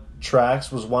solid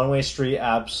tracks, was One Way Street,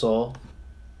 Absol.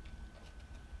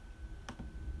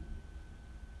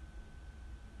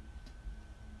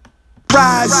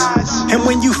 Rise, and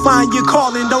when you find your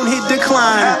calling, don't hit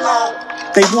decline.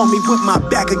 They want me with my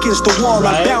back against the wall,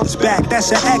 I bounce back,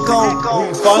 that's an echo.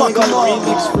 Fuck them all,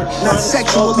 not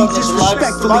sexually,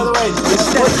 disrespectfully.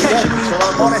 Instead of catching me,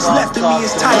 all that's left of me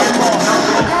is tired.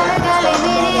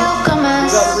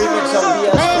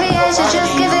 Maybe I should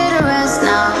just give it a rest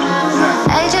now.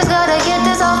 I just gotta get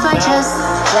this off my chest.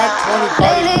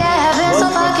 Lately I have been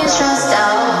so fucking stressed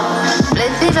out.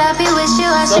 Flippy flappy, wish you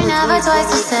I should never twice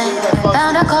the same.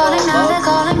 Found her calling, now they're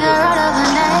calling her out of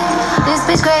her name. This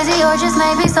bitch crazy or just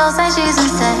maybe so say she's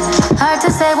insane. Hard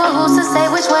to say, well who's to say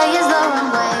which way is the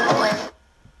wrong way.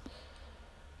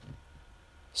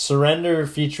 Surrender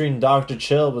featuring Dr.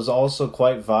 Chill was also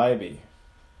quite vibey.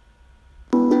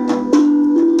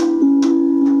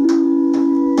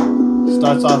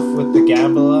 Starts off with the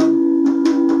Gambela,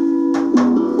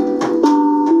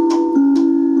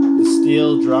 the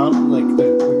steel drum, like the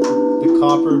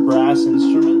copper brass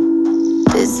instrument.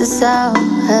 This is how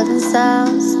heaven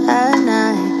sounds at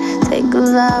night. Take a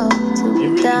vow to be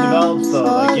really down develops though,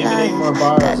 like give it 8 more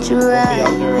bars got you and right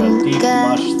we'll be under a deep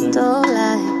lush thing.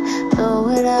 Blow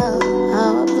it out,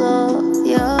 how I blow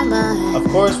your mind. Of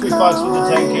course we fucks with the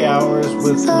 10K hours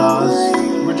with Nas.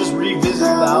 We're just revisiting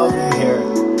the album here.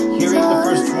 Hearing the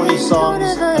first 20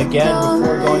 songs again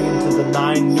before going into the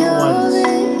 9 new ones.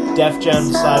 Def Jam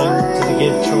deciding to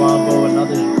give Chilombo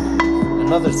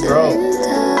another throw.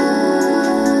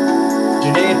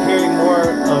 Jhené appearing more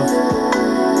of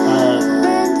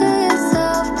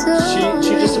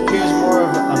she just appears more of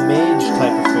a mage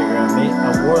type of figure, a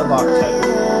warlock type of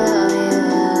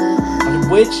woman, a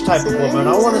witch type of woman. I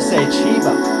want to say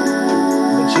Chiba,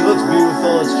 but she looks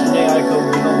beautiful. It's Jhené Aiko.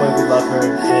 We know why we love her,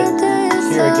 and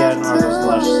here again are those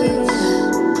lush synths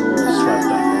we were swept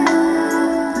up.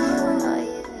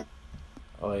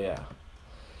 Oh yeah.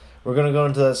 We're gonna go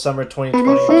into that summer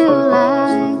 2020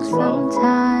 as well.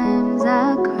 Sometimes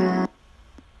I cry.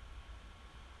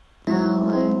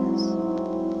 Hours.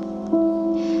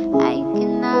 I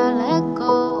cannot let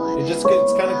go. It's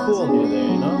kind of cool near there,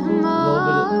 you know? A little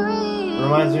bit of,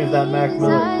 reminds me of that Mac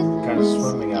Miller kind of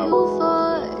swimming album.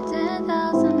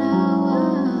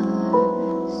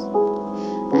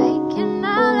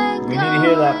 We need to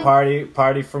hear that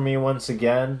party for me once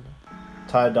again.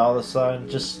 Ty Dolla $ign,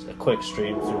 just a quick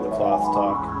stream through the Cloth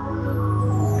Talk.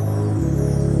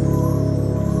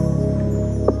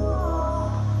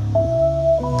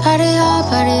 Party hard,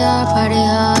 party hard, party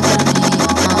hard for me.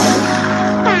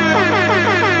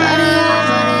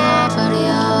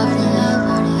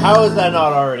 How is that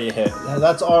not already a hit?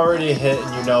 That's already a hit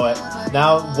and you know it.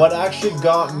 Now, what actually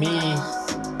got me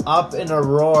up in a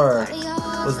roar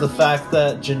was the fact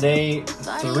that Janae,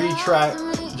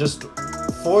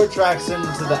 4 tracks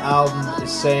into the album,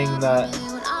 is saying that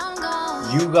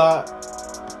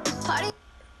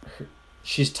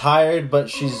she's tired, but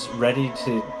she's ready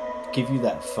to give you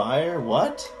that fire?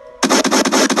 What?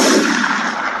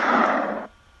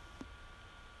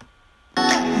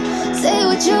 Say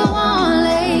what you want,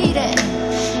 lady.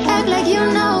 Act like you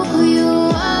know who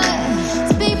you are.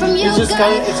 Speak from your it's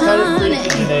kind of freaky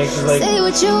today, because like the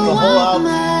whole album, the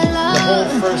whole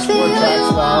first 4 tracks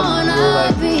of the album, you're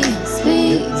like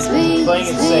playing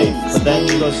it safe, but then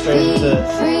you go straight into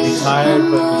you're tired,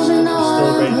 but you're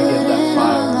still ready to get that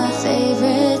fire. My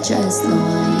favorite dress, the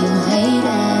one you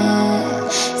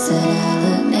hated. Said I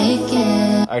look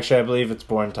naked. Actually, I believe it's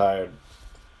Born Tired.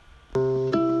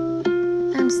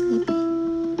 I'm sleepy.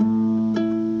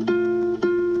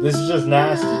 This is just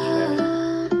nasty, Janae.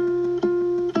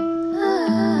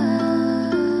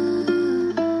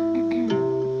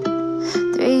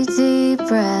 3 deep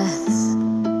breaths,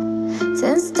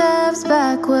 10 steps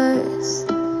backwards.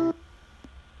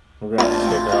 We're gonna have to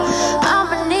get down.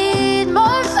 I'ma need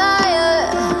more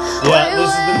fire. Yeah, this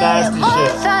is the nasty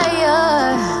shit.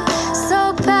 Fire. So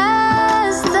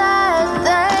pass that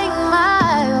thing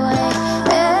my way.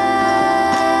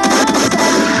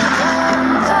 I'm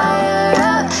fired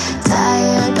up,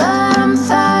 tired, but I'm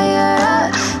fired up,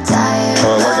 tired.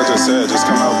 Like I just said, just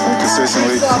come out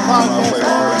consistently, come out, play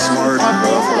hard and smart for the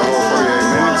whole 48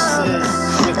 minutes.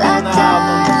 Within the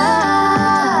album.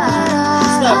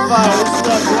 It's not fire, this is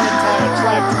that Born Tired,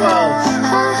 track 12.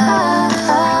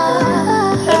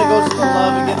 Then it goes to the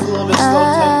love, it gets a little bit slow,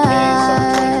 10K, Summer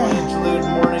 2020 interlude,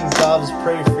 Morning Doves,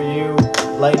 Pray For You,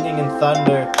 Lightning and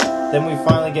Thunder. Then we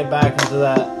finally get back into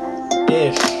that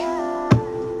ish.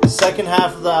 The second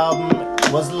half of the album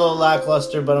was a little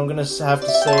lackluster, but I'm gonna have to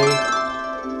say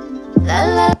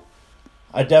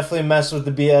I definitely messed with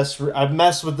the BS. I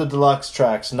messed with the deluxe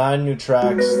tracks. 9 new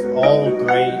tracks, all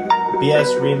great.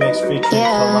 BS remix featuring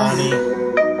Kalani.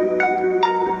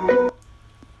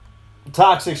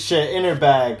 Toxic Shit, Inner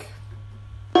Bag.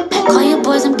 Call your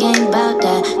boys, I'm gang about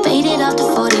that. Faded out to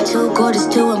 42, gorgeous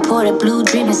too important. Blue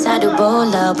dream inside the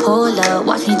roll up, hold up.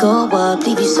 Watch me go up,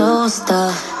 leave you so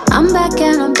stuck. I'm back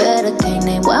and I'm better. Can't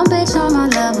name one bitch on my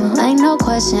level. Ain't no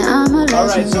question, I'm a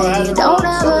legend. Right, don't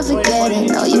ever forget it.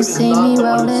 No, you see me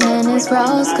rolling in this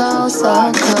rose gold,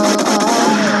 so cold. Oh,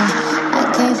 no.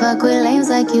 I can't fuck with lames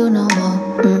like you no more.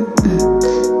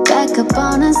 Back up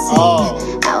on the scene.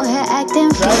 Out here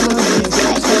acting foolish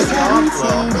like you're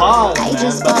 17. I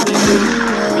just bought a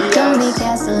new don't need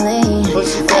gasoline.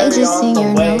 I just seen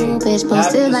your new bitch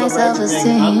posted my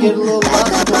self-esteem.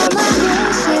 Back up on my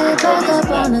new shit, back up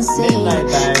on the scene. Done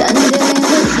dealing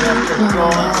with you,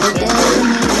 don't have to deal with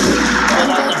me. I'm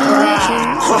fucking with you,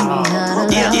 show me how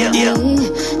to love me.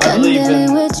 Done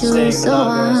dealing with you, so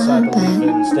I'm back.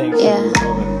 Yeah,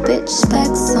 bitch,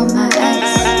 specs on my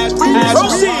ass.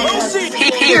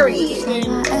 Period.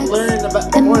 Learning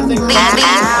about more things.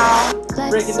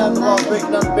 Breaking down the walls,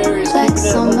 breaking down the barriers, keeping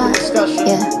it an open discussion.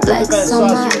 With the best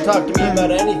sauce, you can talk to me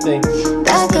about anything.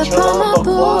 Back up on my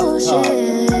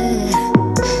bullshit.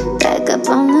 Back up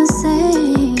on the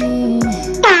scene.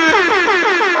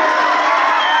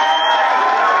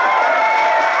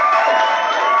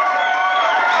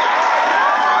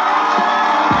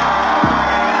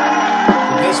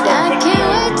 I can't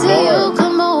wait till you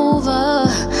come over.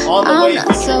 On the way,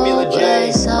 featuring Mila J.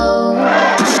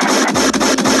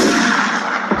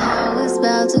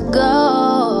 To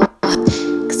go,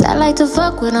 cause I like to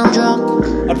fuck when I'm drunk.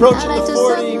 Approaching the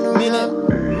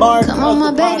 40-minute mark. Come on,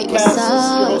 my baby, what's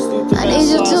up? I need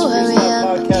you to hurry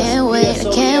up. Can't wait, I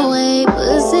can't wait.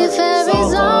 Pussy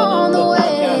fairies on the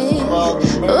way.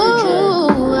 Ooh,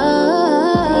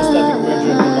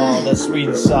 that sweet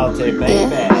and salty,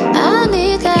 baby. I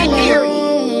need that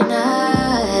heroin. I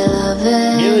love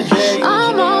it.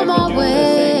 I'm on my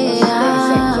way.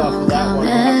 I'm coming.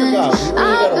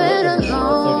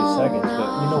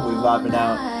 Vibing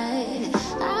out.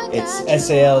 It's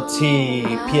SALT,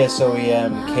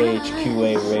 PSOEM,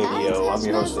 KHQA Radio. I'm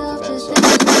your host with the Benson.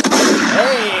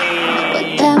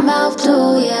 Hey! That mouth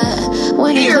too, yeah.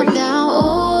 When you come down,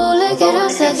 oh, lick it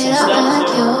up, suck it up like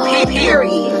you.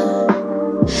 Period.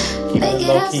 Keeping it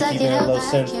low key, keeping it low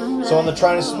synth. So on the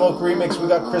Trying to Smoke remix, we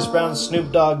got Chris Brown,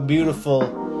 Snoop Dogg, Beautiful.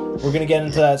 We're gonna get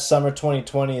into that summer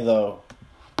 2020 though.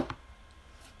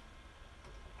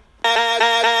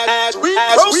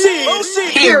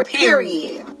 Proceed.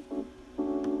 Period.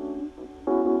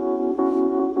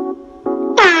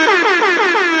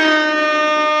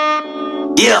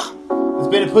 Yeah. It's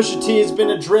been a Pusha T, it's been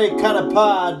a Drake kind of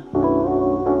pod.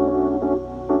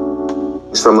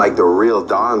 It's from like the real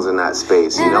dons in that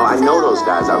space, you know? I know those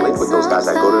guys. I link with those guys.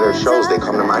 I go to their shows. They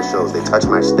come to my shows. They touch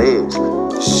my stage.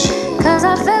 Shit. Cause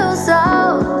I feel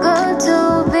so good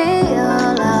to be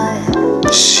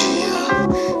alive. Shit.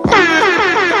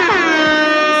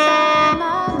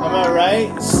 Am I right?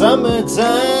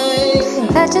 Summertime.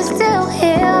 That you're still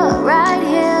here, right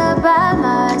here by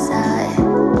my side.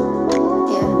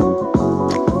 Yeah.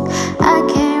 I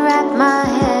can't wrap my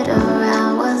head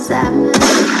around what's happening.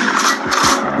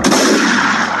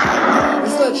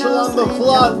 Chilumbo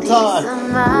Cloth Talk.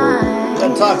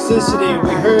 That toxicity,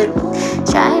 we heard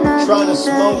Trying to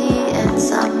Smoke.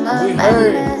 We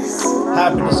heard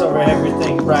Happiness Over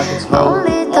Everything, Brackets Hope.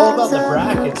 All about the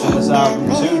brackets in this album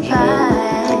too, Jay.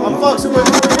 I'm fucking with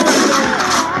you.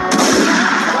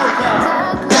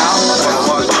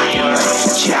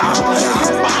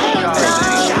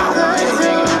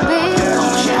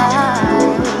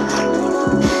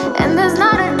 And there's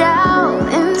not a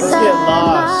doubt inside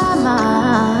my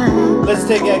mind. Let's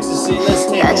take ecstasy. Let's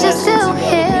take that you're acid still together,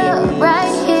 here,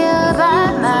 right here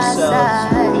by my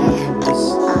side.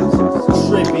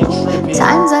 Trippy.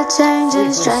 Times are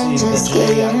changing, strangers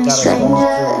getting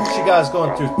stranger. She guys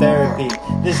going through therapy.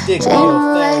 This dick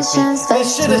deal therapy. This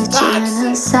shit is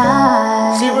toxic.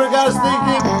 See what it got us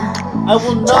thinking? I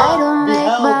will not be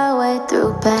held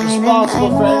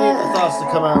responsible for any of the thoughts that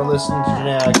come out and listen to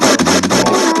Janae Aiko.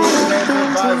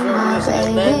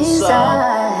 And then some.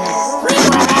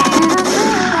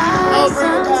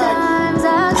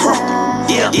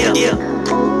 Yeah.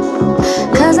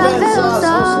 Cause I feel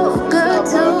so good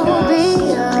to be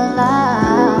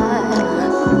alive.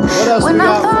 When I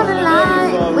fall in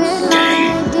line with my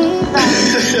divine.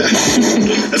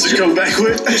 That's what you come back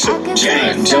with?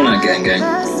 Jonah gang. The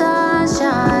sun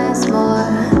shines more.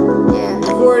 Yeah.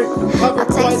 I'll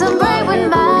take some break with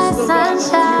my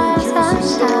sunshine.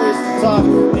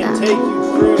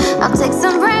 I'll take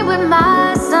some break with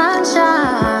my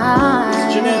sunshine.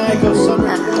 Janae Aiko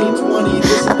Summer 2020.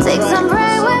 I'll take some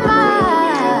break with my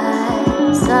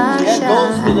sunshine.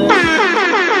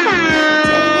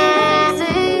 Take it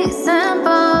easy,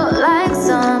 simple like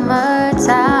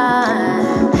summertime.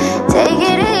 Take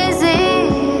it easy.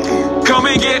 Come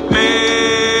and get me.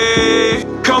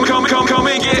 Come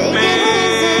and get me.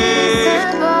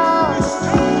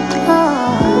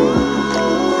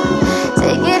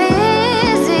 Take it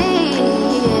easy.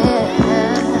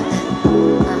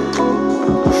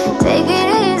 Take it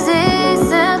easy,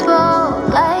 simple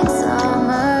like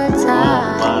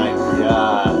summertime. Oh my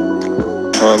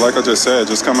God. Like I just said,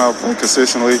 just come out, play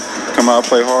consistently, come out,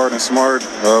 play hard and smart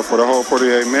for the whole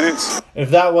 48 minutes. If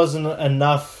that wasn't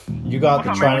enough, you got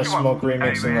the Trying to Smoke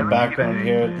remix in the background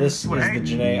here. This is the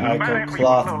Janae Aiko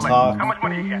Cloth Talk.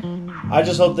 I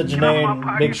just hope that Janae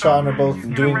and Big Sean are both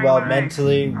doing well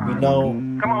mentally. We know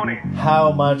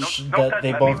how much that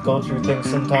they both go through things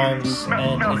sometimes,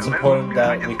 and it's important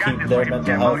that we keep their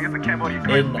mental health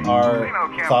in our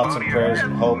thoughts and prayers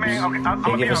and hopes.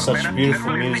 They give us such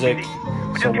beautiful music,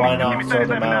 so why not throw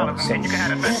them out some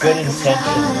good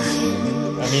intentions.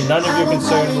 I mean, None of Your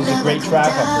Concern was a great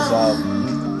track off this album.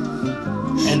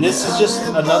 And this is just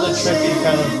another trippy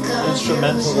kind of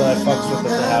instrumental that I fucks with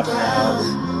that they have in the album.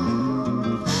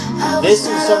 This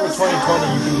in summer 2020,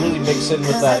 you can really mix in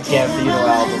with that Gambino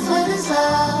album.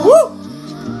 Woo!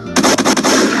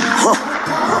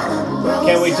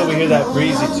 Can't wait till we hear that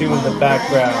breezy tune in the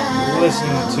background. You're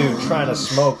listening to Trying to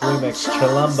Smoke remix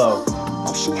Chilumbo.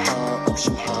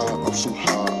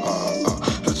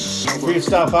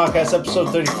 Freestyle Podcast episode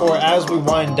 34 as we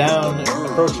wind down,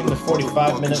 approaching the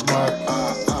 45-minute mark.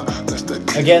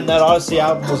 Again, that Odyssey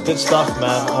album was good stuff,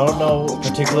 man. I don't know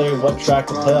particularly what track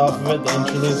to play off of it. The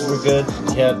interludes were good.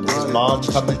 He had his mom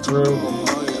coming through.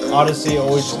 Odyssey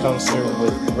always comes through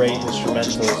with great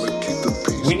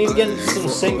instrumentals. We need to get into some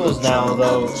singles now,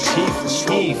 though. Chief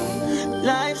Keef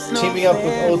teaming up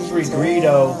with 03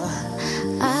 Greedo.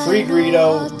 Free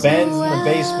Greedo, Bands in the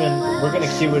Basement. We're gonna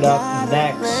cue it up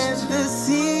next.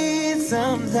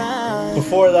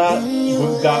 before that,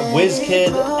 we've got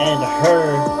WizKid and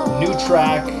Her, new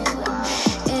track.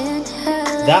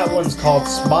 That one's called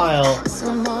Smile.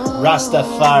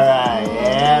 Rastafari.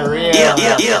 Yeah, real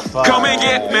Rastafari. Come and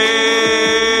get me.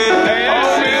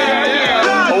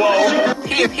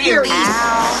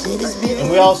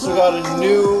 And we also got a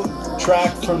new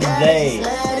track from They.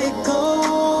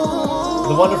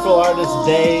 The wonderful artist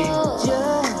They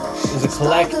is a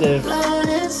collective,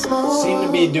 seem to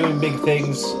be doing big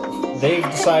things. They've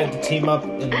decided to team up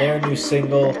in their new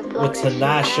single with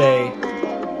Tinashe.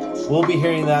 We'll be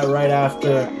hearing that right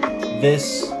after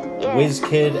this,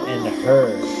 WizKid and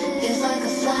Her.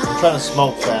 I'm trying to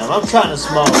smoke, fam. I'm trying to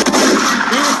smoke.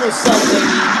 Beautiful Sunday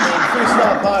evening,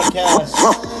 Freestyle Podcast.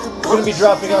 We're going to be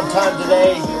dropping on time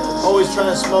today. Always trying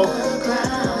to smoke.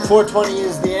 420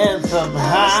 is the anthem.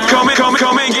 Come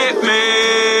and get me.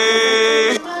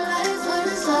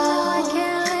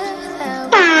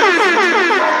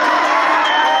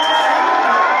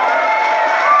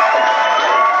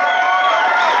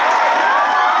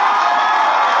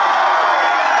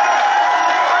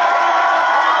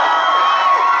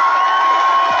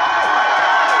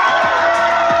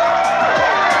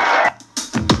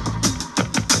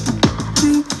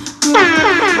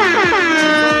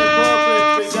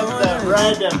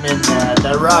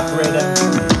 The rock rhythm,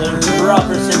 the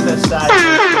proper synthesizer. Shout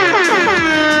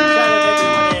out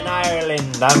everyone in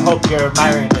Ireland. I hope you're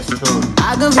admiring this tune.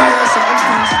 I can feel your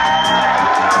substance.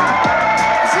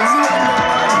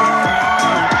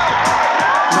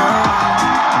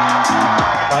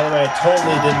 By the way, I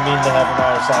totally didn't mean to have an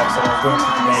Irish accent. I was going to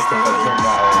Jamaica, but it turned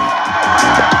Irish.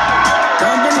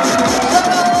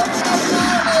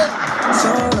 It's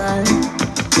alright.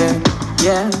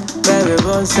 Yeah.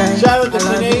 Shout out to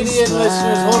Canadian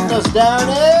listeners holding us down,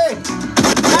 eh?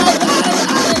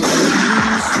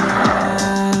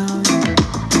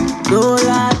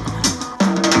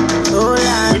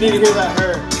 We need to hear that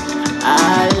Her. I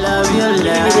love your love. We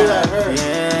need to hear that Her.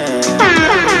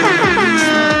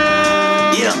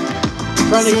 Yeah.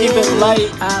 Trying to keep it light.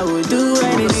 I would do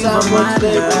anything for my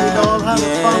day, but you know I'm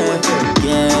having fun with it.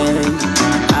 Yeah.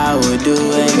 I would do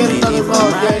anything for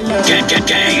my love.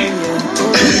 Gang.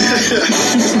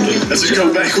 That's what you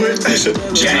come back with?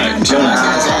 Gang.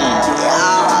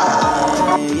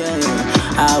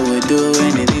 I would do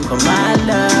anything for my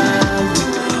love.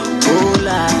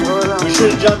 We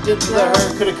should have jumped into the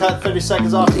Her. Could have cut 30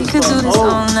 seconds off this. We could do this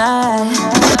all night.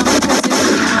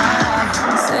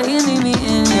 Say you need me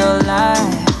in your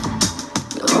life.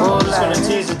 I'm just gonna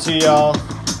tease it to y'all.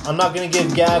 I'm not gonna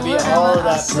give Gabby all of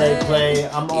that play.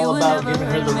 I'm all about giving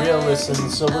her the real listen.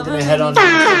 So we're gonna head on to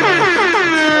Smile.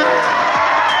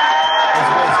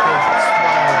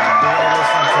 We're gonna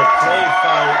listen to Play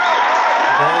Fight.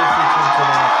 They featuring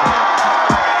Tinashe.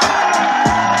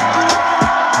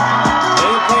 They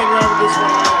ain't playing around with this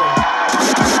one either.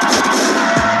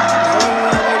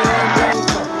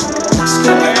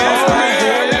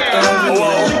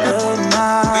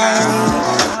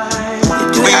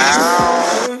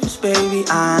 Baby,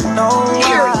 I know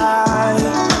why.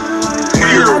 I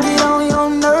get on your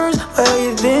nerves, where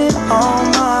you been all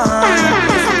mine.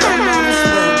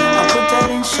 I put that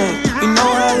in shape, you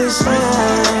know how this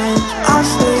ends. I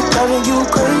stay driving you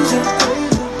crazy.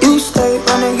 You stay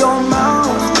running your mouth.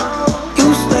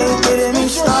 You stay getting me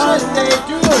started. Shut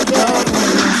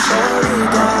it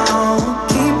down.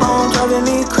 Keep on driving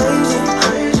me crazy.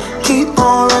 Keep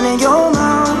on running your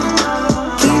mouth.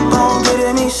 Keep on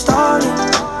getting me started.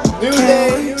 New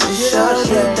day, shut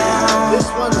it down. This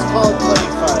one's called Play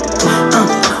Fight.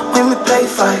 When we play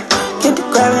fight, get the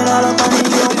grabbing out of money,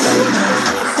 you don't play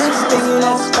nice. Next thing you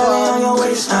know, spelling on your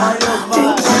waistline.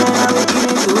 Think coming out of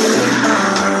eating too late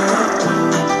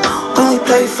night. When we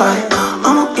play fight,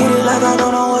 I'ma eat it like I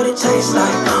don't know what it tastes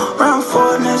like. Round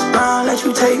 4, next round, let you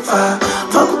take 5.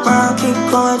 Fuck around, keep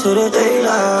going to the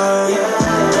daylight. Yeah,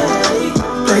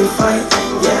 play fight,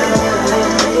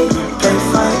 yeah, play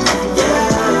fight.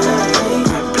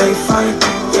 Play fight,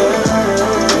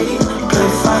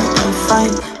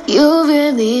 you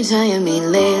really trying me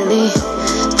lately.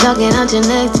 Talking out your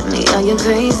neck to me, are you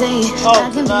crazy? I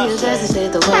can be your best to say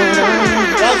the word.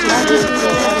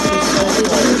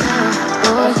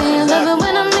 Oh, you love it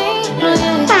when I mean, oh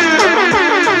yeah.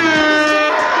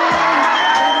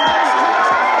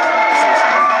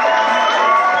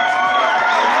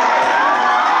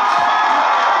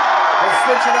 Let's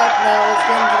switch it up now. Let's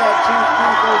get into that 2,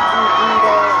 3, 4, 2,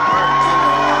 3.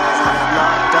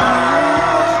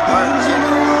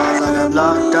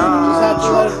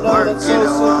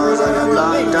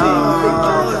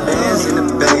 Bands in the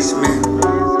basement.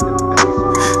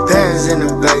 Bands in the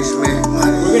basement.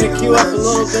 We're gonna queue up a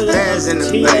little Bands in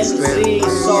the basement, money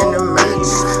in the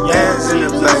mattress. Bands in the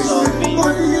basement,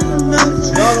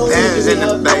 bands in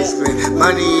the basement,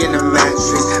 money in the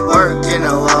mattress. Work in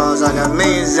the walls, I got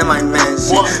millions in my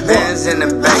mansion. Bands in the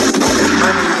basement,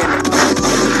 money in the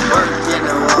mattress. Work in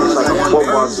the walls, I got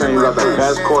Football team, you got the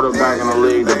best quarterback in the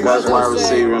league, the best wide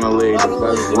receiver in the league, the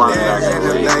best running back in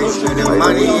the league.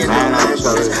 Money in the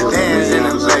mattress. Bands in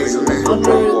the basement. Bands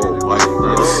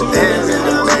in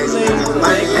the basement.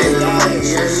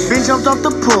 Been jumped off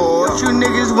the porch. You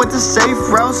niggas went to safe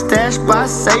route, stashed by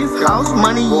safe house.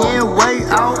 Money in, way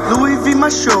out. Louis V my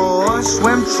shorts.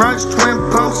 Swim trunks, twin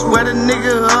pumps. Sweat a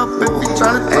nigga up if he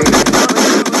tryna take it.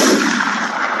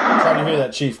 Trying to hear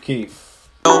that Chief Keef.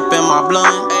 Open my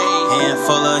blunt, hand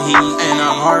full of heat and a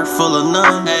heart full of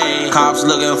none. Cops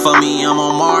looking for me, I'm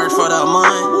on Mars for the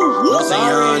month. Most of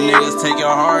young niggas take your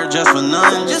heart just for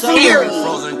none. Just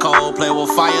frozen cold, play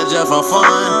with fire just for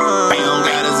fun. He don't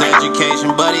got his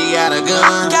education, but he got a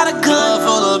gun. Club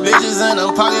full of bitches and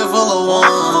a pocket full of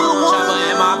one. Chopper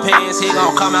in my pants, he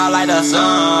gon' come out like the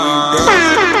sun.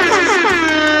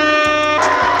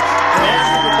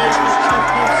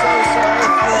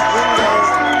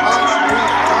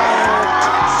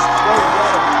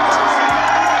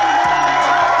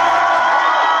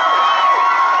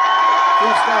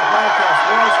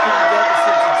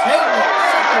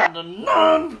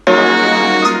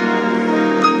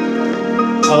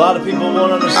 A lot of people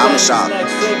won't understand this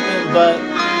next segment, but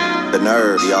the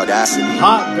nerve, the audacity.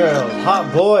 Hot girls,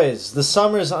 hot boys, the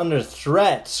summer's under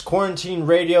threat. Quarantine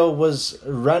radio was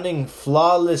running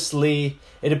flawlessly.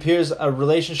 It appears a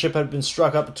relationship had been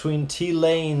struck up between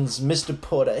T-Lane's Mr.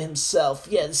 Porter himself,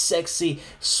 yet sexy,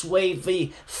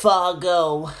 swavy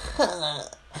Fargo.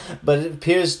 But it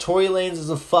appears Tory Lanez is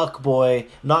a fuckboy,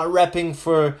 not repping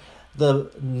for the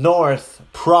North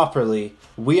properly.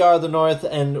 We are the North,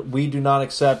 and we do not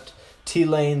accept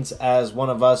T-Lane's as one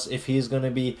of us if he's going to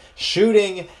be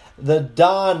shooting the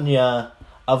Danya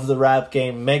of the rap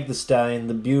game, Meg Thee Stallion,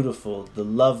 the beautiful, the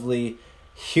lovely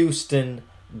Houston,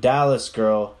 Dallas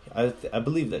girl. I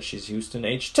believe that she's Houston,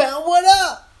 H-Town, what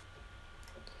up?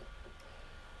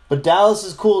 But Dallas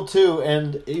is cool too,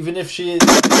 and even if she is,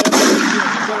 let's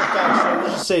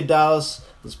just say Dallas,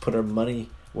 let's put our money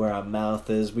where our mouth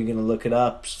is. We're gonna look it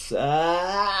up.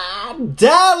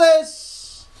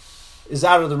 Dallas is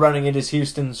out of the running. It is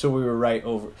Houston, so we were right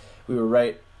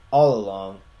all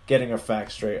along, getting our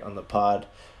facts straight on the pod.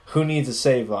 Who needs a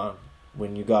save on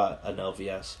when you got an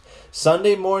LVS?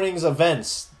 Sunday morning's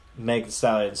events, Meg Thee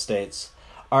Stallion states,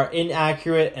 are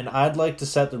inaccurate, and I'd like to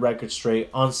set the record straight.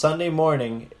 On Sunday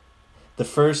morning, the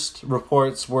first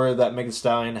reports were that Meg Thee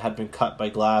Stallion had been cut by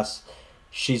glass.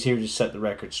 She's here to set the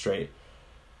record straight.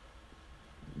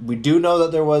 We do know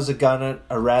that there was a gun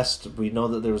arrest. We know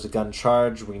that there was a gun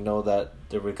charge. We know that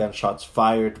there were gunshots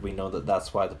fired. We know that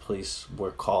that's why the police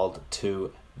were called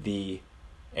to the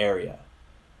area.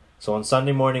 So on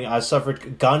Sunday morning, I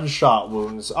suffered gunshot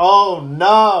wounds. Oh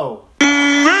no!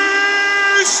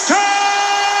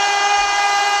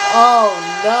 Oh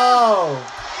no!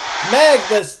 Meg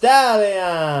Thee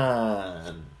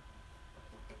Stallion!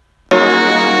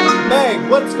 Meg,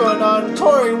 what's going on?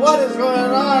 Tori, what is going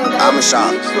on? I'm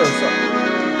shocked.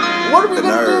 What are we the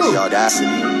gonna nerve, do? The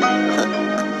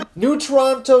audacity. New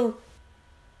Toronto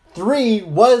 3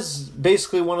 was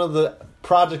basically one of the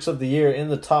projects of the year, in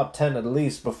the top 10 at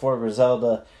least, before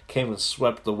Griselda came and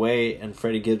swept away and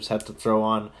Freddie Gibbs had to throw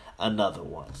on another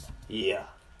one. Yeah.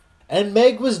 And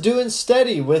Meg was doing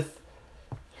steady with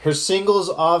her singles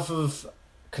off of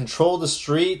Control the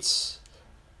Streets.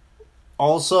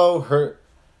 Also, her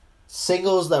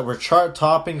singles that were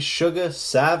chart-topping, Sugar,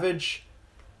 Savage.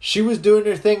 She was doing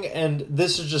her thing, and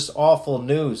this is just awful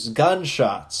news.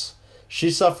 Gunshots.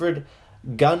 She suffered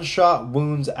gunshot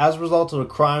wounds as a result of a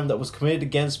crime that was committed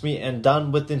against me and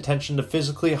done with the intention to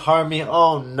physically harm me.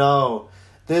 Oh no.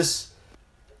 This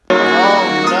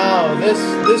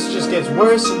just gets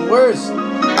worse and worse.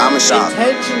 I'm shocked.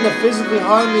 Intention to physically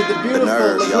harm me, the beautiful. The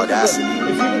nerve, the audacity.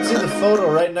 If you can see the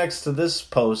photo right next to this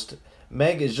post,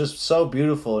 Meg is just so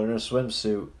beautiful in her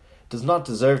swimsuit. Does not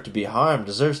deserve to be harmed.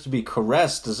 Deserves to be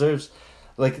caressed. Deserves,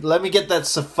 let me get that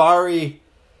safari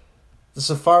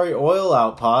oil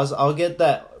out, Pause. I'll get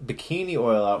that bikini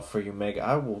oil out for you, Meg.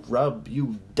 I will rub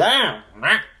you down.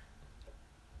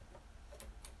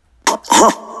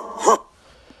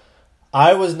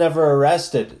 I was never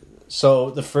arrested. So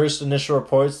the first initial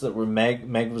reports that were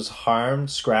Meg was harmed,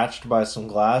 scratched by some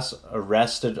glass,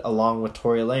 arrested along with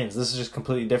Tory Lanez. This is just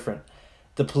completely different.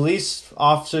 The police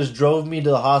officers drove me to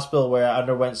the hospital where I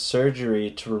underwent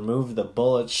surgery to remove the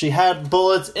bullets. She had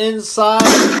bullets inside.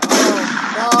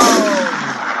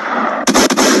 Oh no!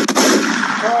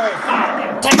 Tory,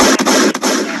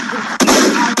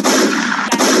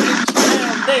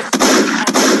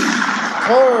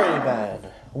 man.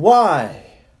 Why?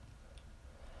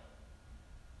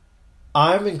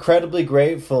 I'm incredibly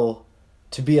grateful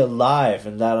to be alive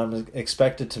and that I'm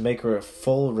expected to make a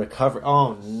full recovery.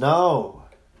 Oh no.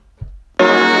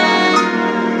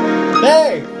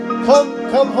 Meg,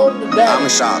 come home to dad. I'm in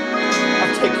shock.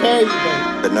 I'll take care of you, Meg.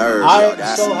 The nerves. I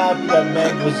am so happy that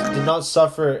Meg did not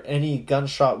suffer any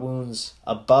gunshot wounds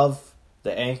above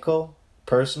the ankle,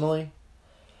 personally.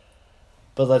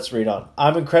 But let's read on.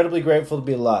 I'm incredibly grateful to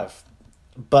be alive.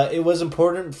 But it was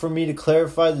important for me to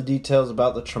clarify the details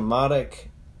about the trauma,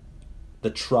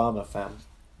 fam.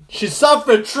 She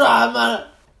suffered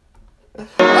trauma! My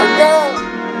girl!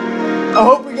 I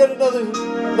hope we get another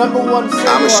 #1 single.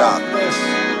 I'm in shock.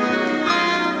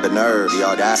 The nerve, the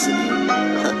audacity.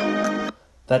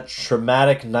 That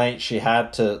traumatic night she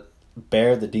had to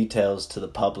bear the details to the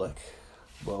public.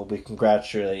 Well, we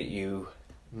congratulate you,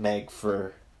 Meg,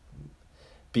 for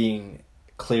being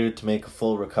cleared to make a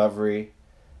full recovery.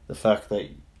 The fact that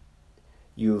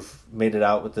you've made it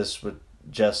out with this with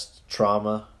just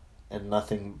trauma and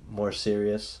nothing more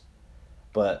serious.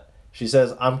 But she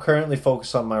says, I'm currently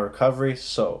focused on my recovery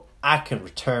so I can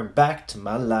return back to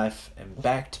my life and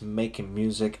back to making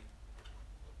music.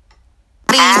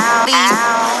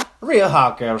 Real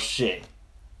hot girl shit.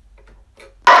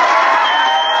 Meg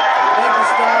Thee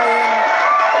Stallion,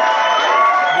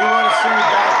 we want to see you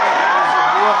back making music.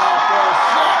 Real hot girl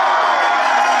shit.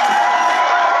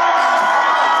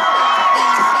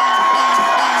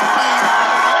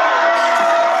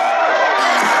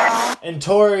 And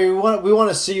Tori, we want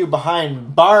to see you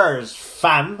behind bars,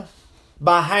 fam.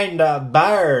 Behind the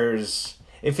bars.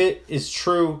 If it is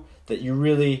true that you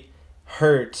really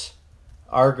hurt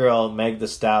our girl, Meg Thee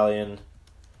Stallion,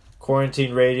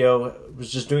 Quarantine Radio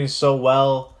was just doing so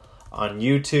well on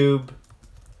YouTube.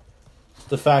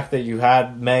 The fact that you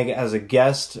had Meg as a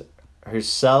guest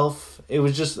herself, it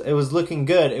was looking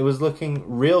good. It was looking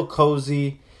real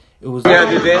cozy. It was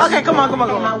Okay, come on.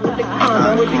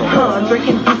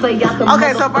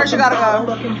 Okay, so first you gotta go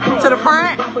to the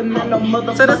front,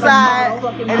 to the side,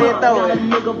 and then throw it.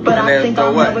 And then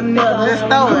throw what? Just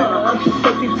throw it.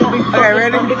 Okay,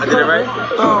 ready? I did it right?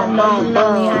 Boom.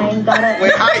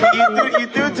 Wait, you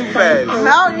threw too fast.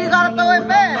 No, you gotta throw it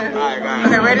fast. Alright,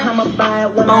 okay, ready? I'm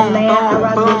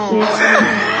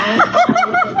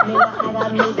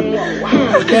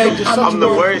the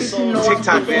worst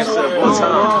TikTok dancer of all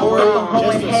time. Am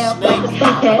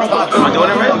I doing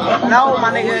it right? No,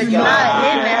 my nigga, you're not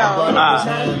hitting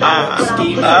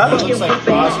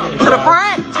to the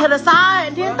front, to the side,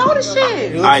 and then throw the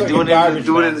shit. Alright, do it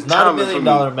in the Not $1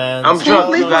 million, man. I'm drunk.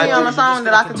 Please put me on a song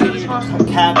that I can do this for. I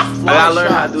gotta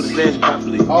learn how to do the dance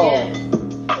properly. Oh,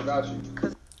 I got you.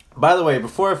 By the way,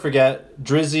 before I forget,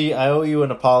 Drizzy, I owe you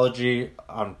an apology.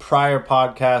 On prior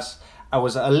podcasts, I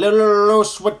was a little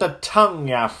loose with the tongue,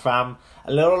 yeah, fam.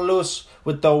 A little loose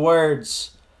with the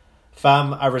words.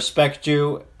 Fam, I respect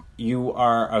you. You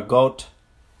are a GOAT.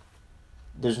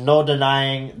 There's no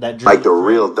denying that Drizzy, like the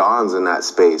real dons in that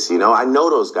space, you know? I know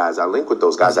those guys. I link with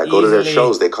those guys. I go to their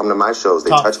shows. They come to my shows. They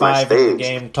touch my stage. In the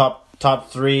game, top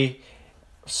 3.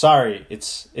 Sorry,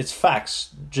 it's facts.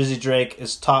 Drizzy Drake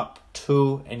is top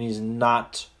 2 and he's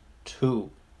not 2.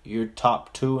 You're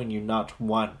top 2 and you're not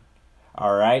 1.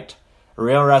 Alright?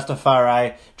 Real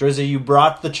Rastafari. Drizzy, you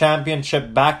brought the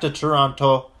championship back to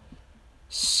Toronto.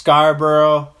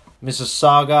 Scarborough,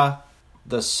 Mississauga,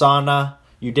 the sauna.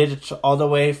 You did it all the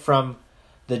way from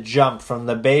the jump, from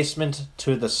the basement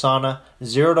to the sauna.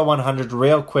 0 to 100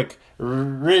 real quick.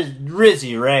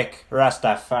 Drizzy Drake,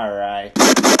 Rastafari.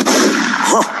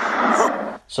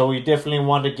 So we definitely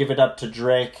want to give it up to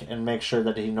Drake and make sure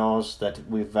that he knows that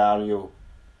we value.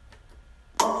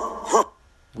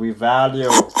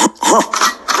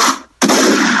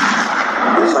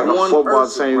 It's like a football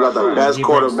team. You got the best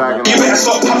quarterback in the league. You better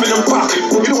stop puffing and puffing.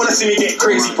 You don't want to see me get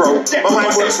crazy, bro. My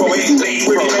mind works for it. It ain't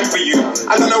really meant for you.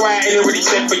 I don't know why I ain't already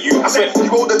sent for you. I said, you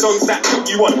all the dons that took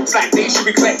you on. It's like they should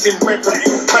be collecting rent from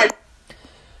you.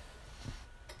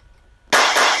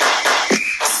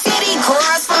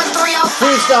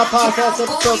 Freestyle Podcast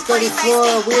episode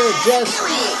 34. We're just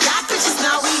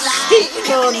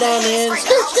speaking on that end.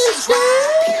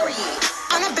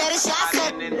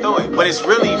 Throw it, but it's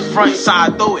really front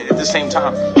side throw it at the same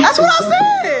time. That's what I said.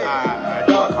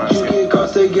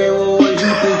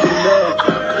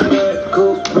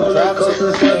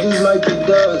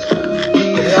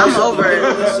 I'm over it.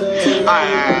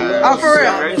 I'm for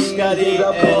real. Scotty and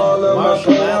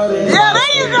Marshall Mathers. Yeah,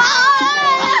 there you go.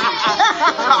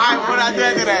 Alright, what I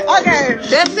did to that? Okay,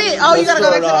 that's it. Oh, you gotta go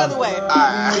back to the other way.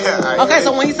 Okay,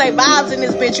 so when he say vibes in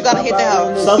this bitch, you gotta hit the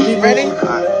hoe. Some people ready?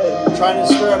 Trying to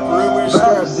stir up rumors,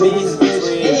 stir up beef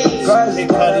between Kid Cudi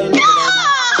and Eminem.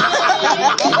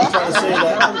 Trying to say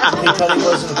that Kid Cudi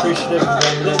wasn't appreciative of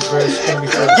Eminem's verse. Can be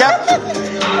true. Yep.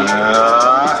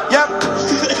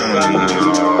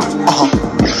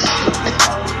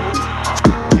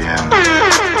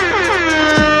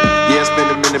 Yeah, it's been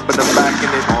a minute, but I'm back in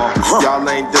it. Y'all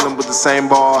ain't dealing with the same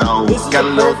ball. Got a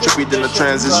little trippy than the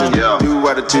transition. New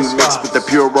attitude mixed with the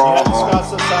pure raw.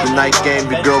 The night game,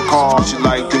 the girl called. She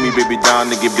like, do me, baby, down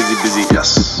to get busy.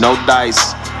 Yes. No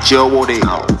dice, chill with it.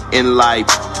 In life,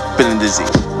 feeling dizzy.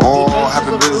 Oh,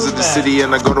 having business in the city,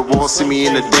 and I go to war. See me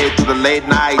in the day through the late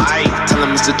night. Tell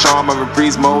him Mr. Charm, I'm in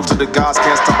breeze mode. To the gods,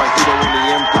 can't stop my hero on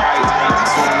the empire.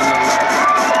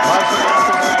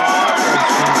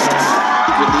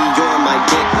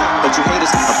 But you haters,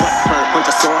 a butt hurt, bunch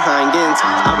of sore hind ends.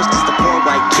 I was just a poor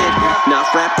white kid. Now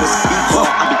if rap was beatball,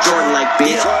 I'd be Jordan like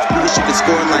bitch. You wish you could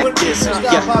score like this.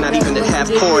 Yeah, not even at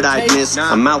half court I'd miss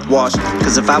a mouthwash.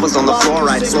 Cause if I was on the floor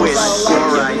I'd switch.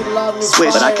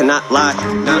 But I cannot lie,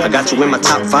 I got you in my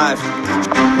top 5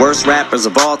 worst rappers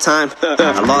of all time.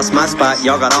 I lost my spot,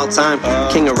 y'all got all time.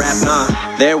 King of rap, nah,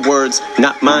 their words,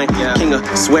 not mine. King of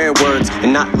swear words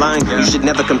and not lying. You should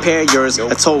never compare yours,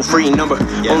 a toll-free number.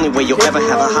 Only way you'll ever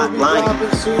have a hotline.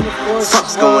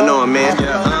 Fuck's going on, man?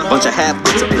 Bunch of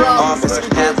half-wits up in the office.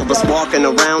 Half of us walking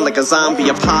around like a zombie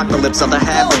apocalypse. Other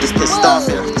half are just pissed off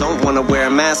and don't wanna wear a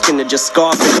mask and they're just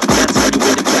scoffing. That's how you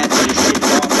end up catching your shit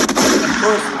off. Of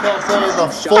course, we can't play the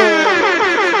full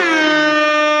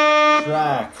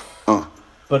track,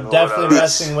 but definitely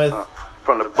messing with.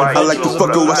 I like to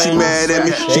fuck her while she mad at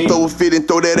me. She throw a fit and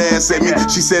throw that ass at me.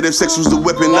 She said if sex was the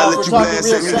weapon, I'll let you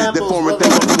blast at me. That foreign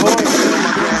thing on my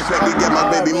got my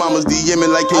baby mamas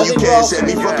DMing like, can you cash at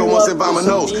me? Fuck her once and buy my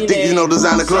nose. Think you know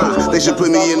designer clothes. They should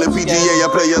put me in the PGA, I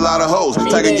play a lot of hoes.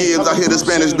 Tiger Gibbs, I hit a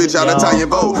Spanish bitch out of Italian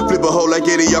boat. Flip a hoe like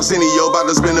Eddie Arsenio, about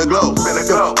to spin a globe.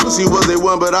 Pussy was a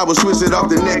one, but I was twist it off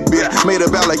the neck, bitch. Made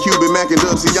about like Cuban Mac and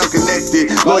Dub, see I'm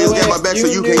connected. Lawyers got my back so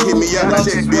you can't hit me out of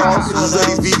check, bitch. So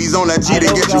these BBs on that G,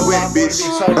 they get you wet, bitch.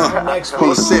 On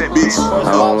the set, bitch.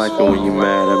 I don't like it when you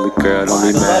mad at me, girl. Don't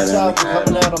be mad at me.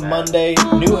 Coming out on Monday.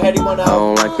 New Heady one out. I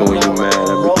don't like it when you mad at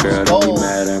me, girl. Don't be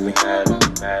mad at me.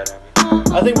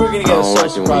 I think we're gonna get a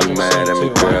social project mad at me,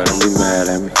 girl. Don't be mad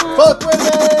at me. Fuck with me.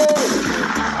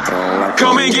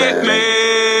 Come and get me.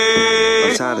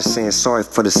 I'm tired of saying sorry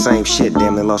for the same shit.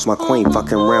 Damn, I lost my queen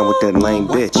fucking around with that lame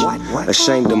bitch.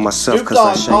 Ashamed of myself cause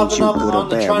I shamed you. Good or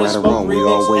bad, right or wrong, we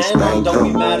always bang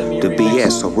through. The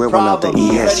BS, so we're one of the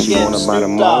ES. She wanna buy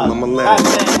them all, I'ma let her.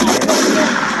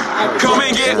 Come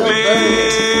and get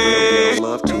me.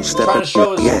 Love to step up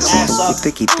with yes. You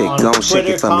thicky thick, gon' shake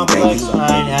it for me, baby.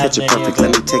 Catch it perfect, let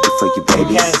me take it for you,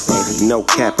 baby. No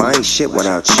cap, I ain't shit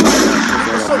without you. My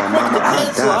mama,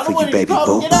 I'll die for you, baby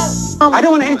boo. I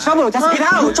don't want to get in trouble. Just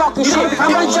get out. You talking shit.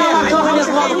 I'm gonna try to kill this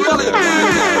motherfucker.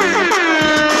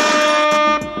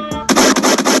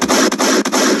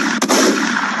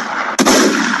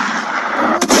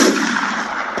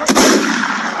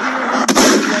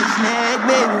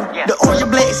 The orange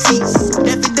and black seats,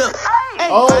 F it up.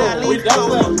 Oh, we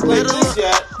definitely played this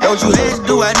yet. Don't you ask,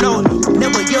 do I know?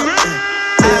 Never young.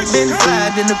 I've been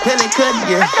fried in the pellet cut,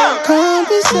 yeah.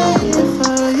 Compensating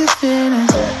for your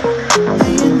feelings.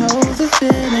 And you know the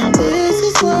feeling. This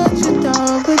is what you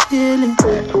thought was healing.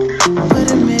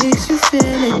 But it makes you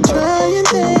feel it. Trying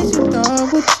things you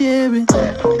thought were cheering.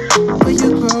 But you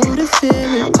grow to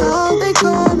fear it. All they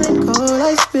come and go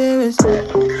like spirits. I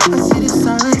see the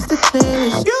signs, the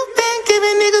clearest. You've been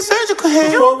giving niggas surgical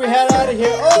hair. Before we head out of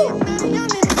here,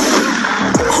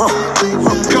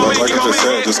 Like I just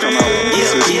said, just come out with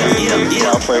consistent.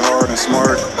 I'll play hard and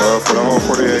smart for the whole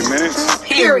 48 minutes.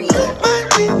 Period.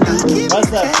 What's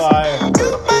that fire?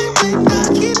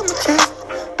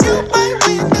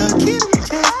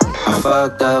 I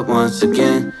fucked up once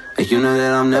again, and you know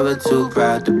that I'm never too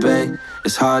proud to beg.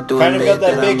 It's hard to kind of admit got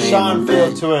that that big I Sean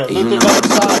made feel to it. Luther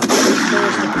Vandross gives his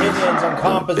first opinions on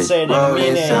compensating,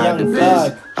 meaning Young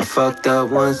Thug. I fucked up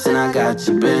once and I got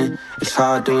you bent. It's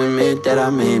hard to admit that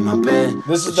I made my bed.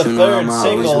 This is the third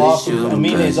single off of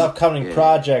Amine's upcoming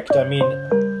project. I mean,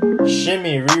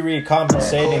 Shimmy, Riri,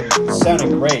 compensating,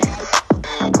 sounding great.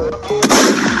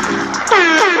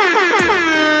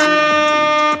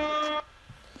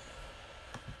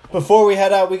 Before we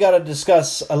head out, we got to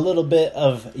discuss a little bit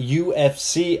of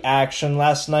UFC action.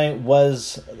 Last night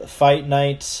was fight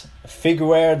night.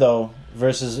 Figueiredo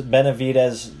versus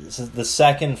Benavidez. This is the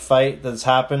second fight that's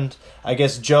happened. I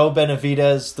guess Joe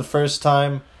Benavidez the first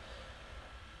time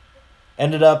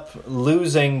ended up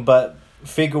losing, but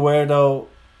Figueiredo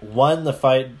won the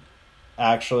fight.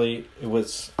 Actually, it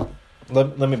was...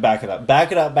 Let me back it up.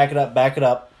 Back it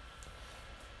up.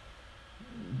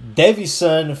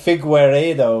 Deiveson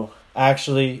Figueiredo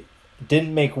actually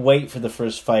didn't make weight for the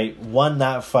first fight, won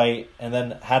that fight, and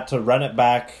then had to run it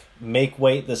back, make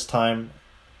weight this time,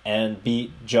 and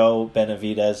beat Joe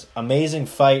Benavidez. Amazing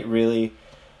fight, really.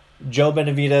 Joe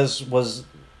Benavidez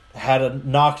had a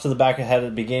knock to the back of the head at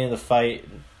the beginning of the fight.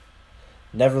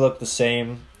 Never looked the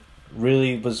same.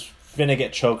 Really was finna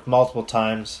get choked multiple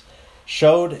times.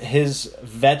 Showed his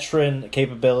veteran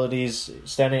capabilities,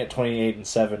 standing at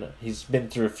 28-7. He's been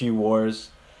through a few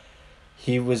wars.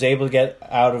 He was able to get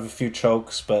out of a few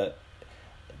chokes, but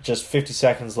just 50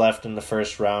 seconds left in the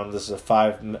first round. This is a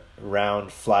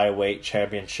 5-round flyweight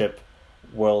championship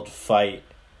world fight.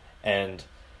 And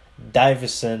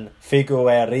Deiveson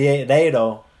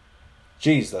Figueiredo,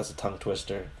 geez, that's a tongue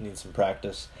twister. Need some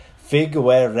practice.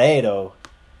 Figueiredo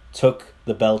took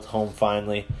the belt home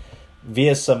finally.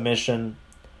 Via submission,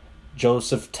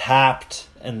 Joseph tapped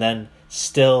and then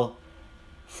still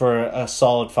for a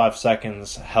solid 5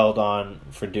 seconds held on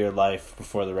for dear life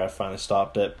before the ref finally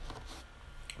stopped it.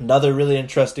 Another really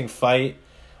interesting fight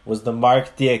was the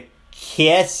Mark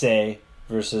Diakese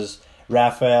versus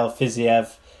Rafael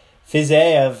Fiziev.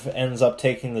 Fiziev ends up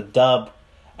taking the dub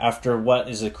after what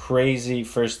is a crazy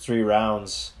first 3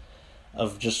 rounds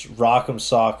of just rock'em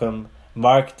sock'em.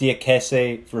 Mark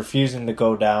Diakese refusing to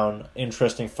go down.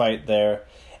 Interesting fight there.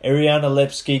 Ariana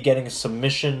Lipski getting a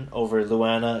submission over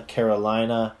Luana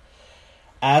Carolina.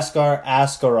 Askar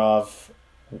Askarov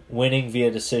winning via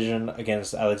decision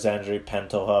against Alexandre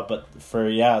Pantoja. But for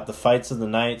the fights of the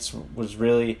nights was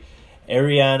really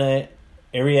Ariana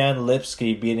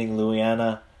Lipski beating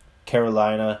Luana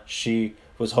Carolina. She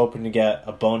was hoping to get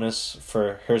a bonus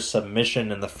for her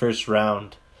submission in the first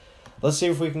round. Let's see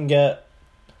if we can get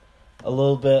a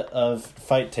little bit of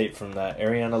fight tape from that.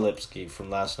 Ariana Lipski from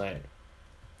last night.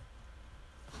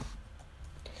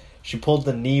 She pulled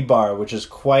the knee bar, which is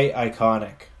quite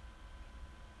iconic.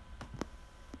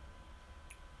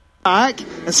 Back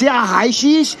and see how high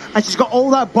she is, and she's got all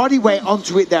that body weight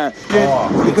onto it there.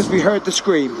 Because we heard the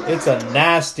scream. It's a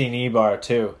nasty knee bar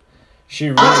too. She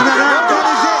really...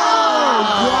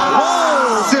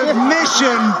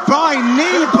 Submission by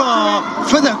knee bar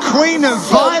for the Queen of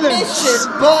Violence.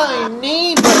 Submission by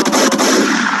knee bar.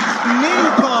 Knee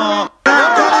bar.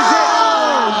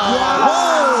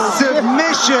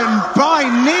 Submission by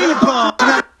knee bar.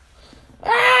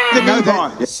 The knee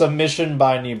bar. Submission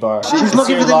by knee bar. She's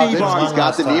looking for the knee bar. She's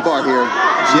got the knee bar here.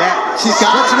 Yeah, she's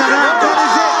got it.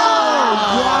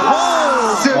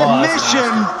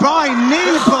 Submission by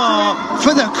knee bar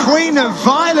for the Queen of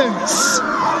Violence.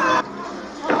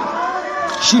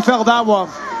 She felt that one.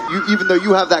 Even though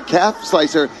you have that calf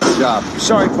slicer, good job.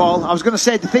 Sorry, Paul. I was going to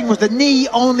say the thing was the knee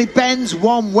only bends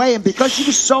one way, and because she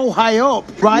was so high up,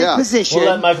 position,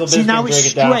 we'll let Michael see now it's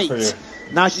straight.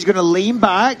 Now she's going to lean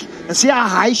back and see how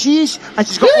high she is, and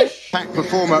she's got. Pack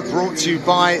performer brought to you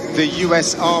by the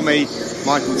U.S. Army.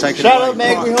 Michael, take it away. Shout out,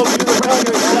 Meg. We hope you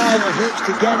recover. Hooks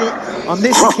to get it. On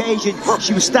this occasion,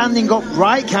 she was standing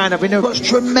upright, kind of. Got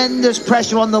tremendous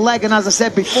pressure on the leg, and as I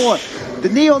said before, the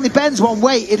knee only bends one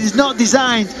way. It is not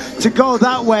designed to go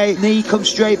that way. Knee comes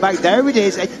straight back. There it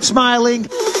is, smiling.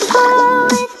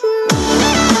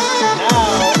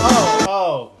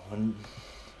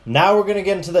 Now we're going to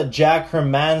get into the Jack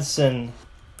Hermansson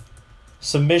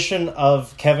submission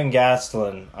of Kevin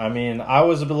Gastelum. I mean, I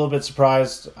was a little bit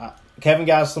surprised. Kevin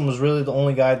Gastelum was really the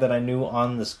only guy that I knew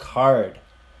on this card.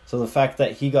 So the fact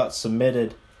that he got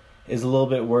submitted is a little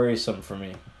bit worrisome for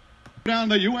me. Down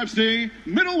the UFC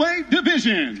middleweight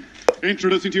division.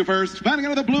 Introducing to you first, fighting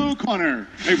out of the blue corner,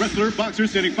 a wrestler, boxer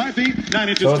standing 5 feet 9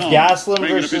 inches tall. So it's Gastelum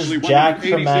versus Jack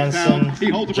Hermansson.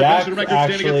 Jack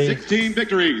actually 16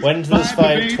 victories. went into this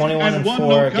fight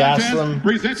 21-4. Gastelum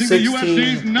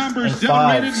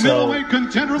 16-5. So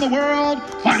contender of the world,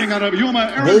 fighting out of Yuma,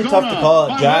 Arizona. Really tough to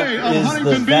call it. Jack is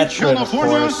the veteran, of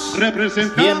course. He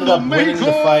ended up winning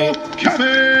the fight after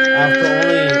only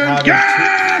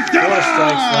having 4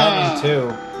 strikes, landing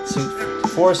 2.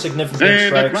 4 significant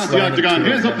strikes, landing 2.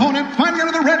 His opponent fighting out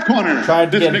of the red corner.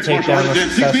 Tried to get a takedown, was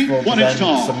successful, but then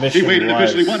submission He weighed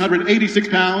officially 186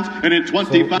 pounds, and in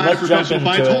 25 professional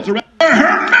fights holds a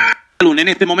en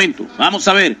este momento. Vamos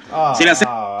a ver.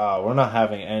 We're not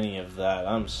having any of that.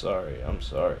 I'm sorry.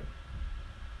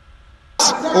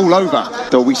 All over.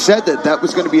 So we said that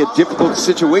was going to be a difficult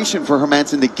situation for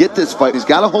Hermansson to get this fight. He's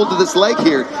got a hold of this leg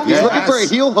here. He's looking for a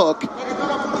heel hook.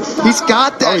 He's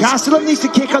got this. Gastelum needs to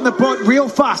kick on the butt real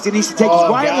fast. He needs to take his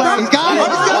right leg. He's got it.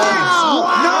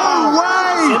 No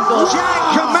way!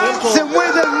 Jack Hermansson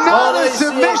with a got a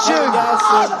submission.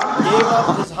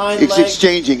 It's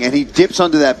exchanging, and he dips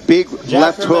under that big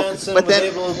left hook, but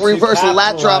then reversal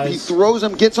lat drop. He throws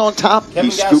him, gets on top.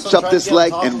 He scoops up this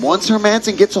leg, and once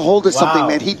Hermansson gets a hold of something,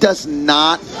 man, he does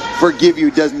not forgive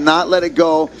you. Does not let it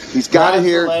go. He's got it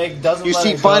here. You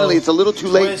see, finally, it's a little too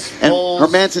late, and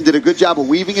Hermansson did a good job of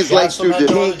weaving his legs through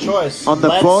on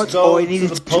the board. Oh, he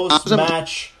needed to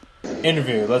post-match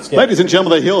interview. Let's get Ladies and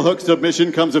gentlemen, the heel hook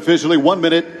submission comes officially 1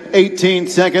 minute, 18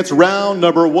 seconds. Round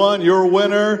number 1, your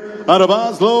winner out of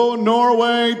Oslo,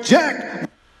 Norway, Jack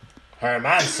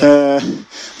Hermansson.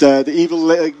 The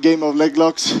evil game of leg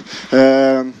locks.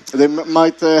 They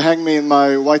might hang me in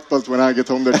my white belt when I get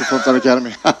home there to Frontal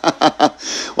Academy.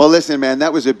 Well, listen, man,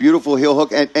 that was a beautiful heel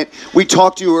hook. And we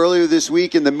talked to you earlier this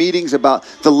week in the meetings about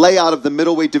the layout of the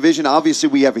middleweight division. Obviously,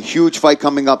 we have a huge fight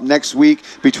coming up next week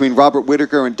between Robert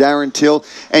Whittaker and Darren Till.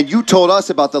 And you told us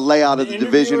about the layout of the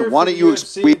division. Why don't you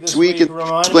explain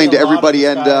to everybody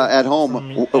and at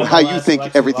home how you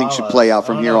think everything should play out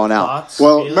from here on out?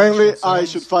 Well, mainly I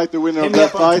should fight the winner of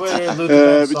that fight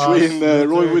between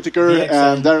Roy Whittaker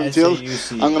and Darren Till.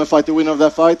 I'm going to fight the winner of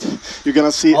that fight. You're going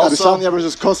to see Adesanya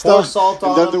versus Costa,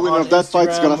 and then the winner of that fight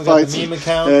is going to fight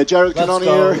Jared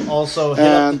Cannonier,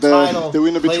 and the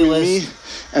winner between me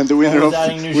and the winner of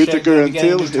Whittaker and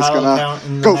Till is going to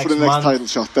go for the next title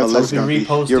shot. That's how it's going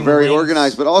to be. You're very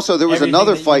organized, but also there was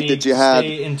another fight that you had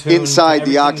inside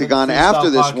the octagon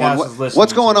after this one.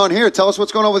 What's going on here? Tell us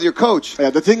what's going on with your coach. Yeah,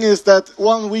 the thing is that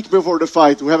 1 week before the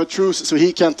fight, we have a truce, so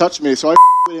he can't touch me. So I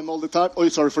with him all the time. Oh,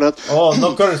 sorry for that. Oh,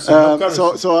 no courtesy.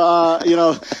 You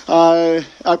know,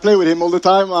 I play with him all the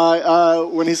time.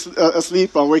 When he's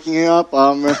asleep, I'm waking him up.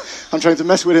 I'm trying to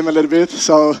mess with him a little bit.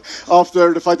 So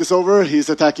after the fight is over, he's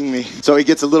attacking me. So he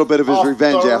gets a little bit of his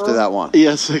revenge after that one.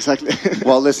 Yes, exactly.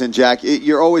 Well, listen, Jack,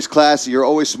 you're always classy. You're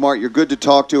always smart. You're good to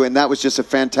talk to, and that was just a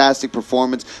fantastic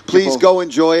performance. Please go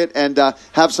enjoy it and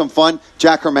have some fun.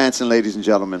 Jack Hermansson, ladies and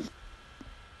gentlemen.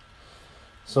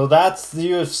 So that's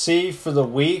the UFC for the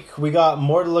week. We got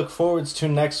more to look forward to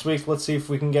next week. Let's see if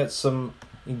we can get some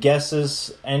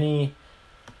guesses. Anything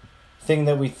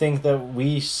that we think that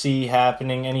we see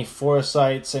happening. Any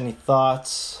foresights, any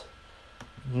thoughts.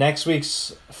 Next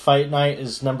week's fight night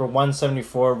is number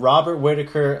 174. Robert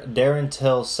Whittaker, Darren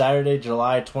Till, Saturday,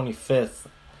 July 25th.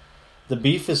 The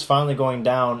beef is finally going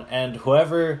down, and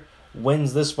whoever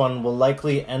wins this one will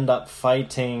likely end up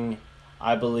fighting,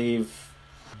 I believe,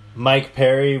 Mike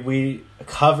Perry. We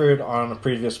covered on a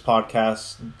previous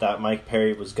podcast that Mike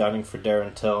Perry was gunning for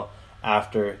Darren Till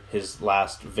after his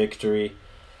last victory.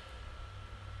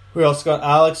 We also got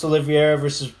Alex Oliveira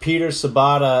versus Peter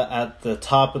Sabata at the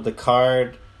top of the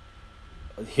card.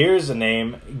 Here's a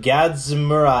name.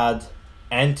 Gadzhimurad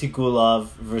Antigulov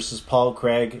versus Paul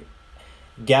Craig.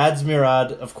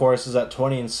 Gadzhimurad, of course, is at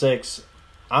 20-6.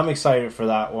 I'm excited for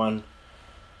that one.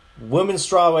 Women's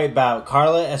strawweight bout,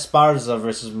 Carla Esparza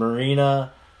versus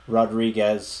Marina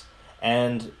Rodriguez.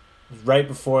 And right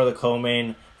before the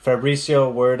co-main,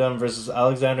 Fabricio Werdum versus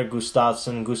Alexander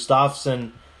Gustafsson.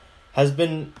 Gustafsson has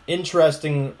been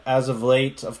interesting as of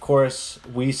late. Of course,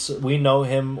 we know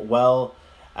him well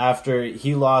after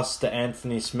he lost to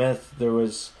Anthony Smith. There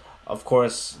was, of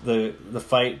course, the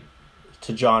fight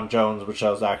to John Jones, which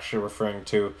I was actually referring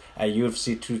to at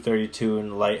UFC 232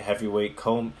 in light heavyweight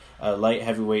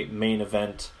main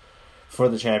event for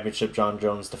the championship. John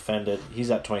Jones defended. He's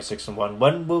at 26-1.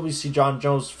 When will we see John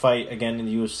Jones fight again in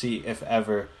the UFC, if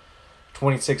ever?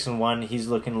 26-1. He's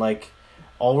looking like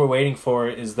all we're waiting for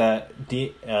is that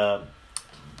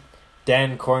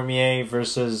Dan Cormier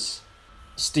versus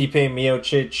Stipe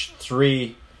Miocic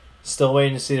 3. Still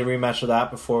waiting to see the rematch of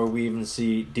that before we even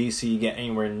see DC get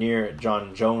anywhere near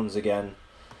John Jones again.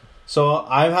 So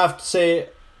I have to say,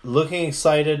 looking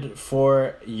excited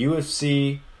for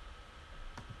UFC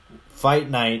Fight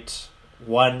Night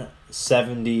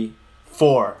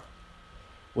 174,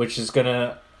 which is going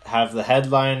to have the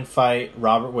headline fight,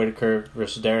 Robert Whittaker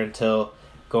versus Darren Till,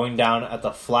 going down at the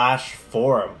Flash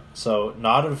Forum. So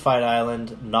not in Fight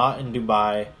Island, not in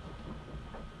Dubai.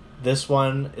 This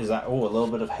one is at, a little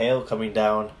bit of hail coming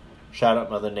down. Shout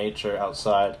out Mother Nature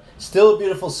outside. Still a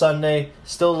beautiful Sunday.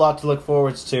 Still a lot to look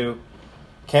forward to.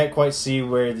 Can't quite see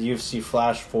where the UFC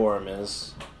Flash Forum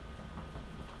is.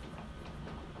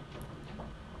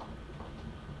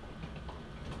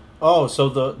 Oh, so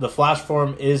the Flash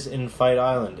Forum is in Fight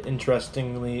Island,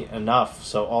 interestingly enough.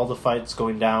 So all the fights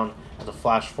going down at the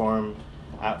Flash Forum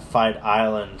at Fight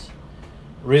Island.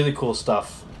 Really cool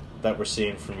stuff that we're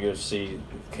seeing from UFC.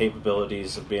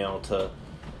 Capabilities of being able to,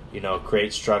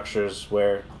 create structures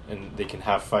where they can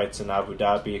have fights in Abu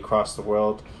Dhabi across the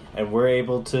world. And we're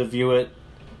able to view it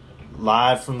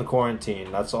live from the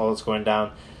quarantine. That's all that's going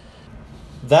down.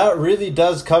 That really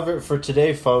does cover it for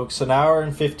today, folks. An hour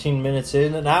and 15 minutes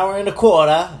in, an hour and a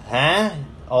quarter, huh?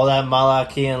 All that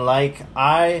malarkey and like.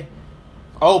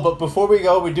 But before we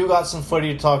go, we do got some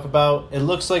footy to talk about. It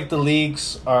looks like the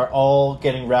leagues are all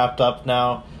getting wrapped up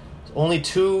now. Only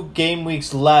 2 game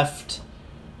weeks left.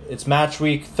 It's match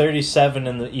week 37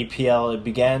 in the EPL. It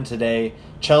began today.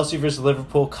 Chelsea versus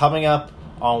Liverpool coming up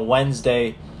on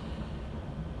Wednesday.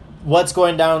 What's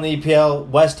going down in the EPL?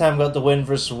 West Ham got the win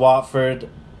versus Watford.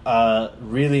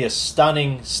 Really a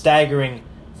stunning, staggering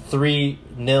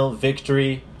 3-0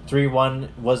 victory.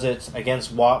 3-1 was it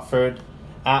against Watford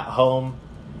at home.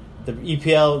 The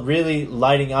EPL really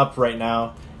lighting up right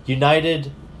now.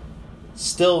 United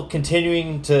still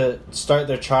continuing to start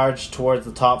their charge towards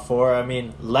the top 4. I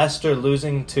mean, Leicester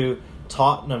losing to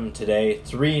Tottenham today,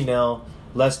 3-0.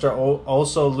 Leicester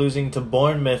also losing to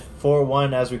Bournemouth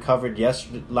 4-1, as we covered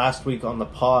last week on the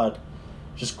pod.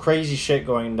 Just crazy shit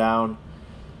going down.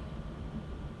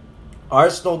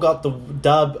 Arsenal got the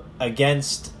dub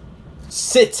against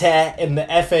City in the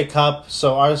FA Cup.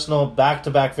 So Arsenal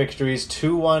back-to-back victories,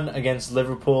 2-1 against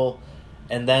Liverpool,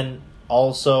 and then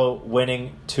also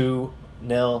winning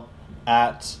 2-0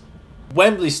 at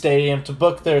Wembley Stadium to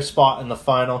book their spot in the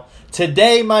final.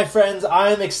 Today, my friends,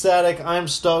 I'm ecstatic. I'm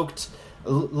stoked.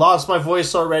 Lost my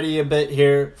voice already a bit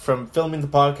here from filming the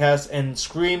podcast and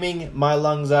screaming my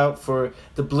lungs out for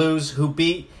the Blues, who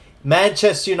beat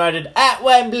Manchester United at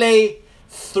Wembley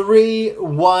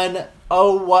 3-1.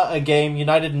 Oh, what a game.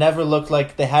 United never looked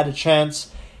like they had a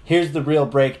chance. Here's the real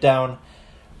breakdown.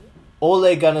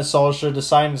 Ole Gunnar Solskjaer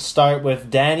decided to start with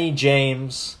Danny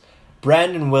James,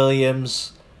 Brandon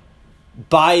Williams,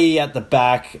 Bailly at the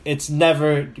back. It's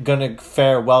never going to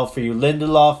fare well for you.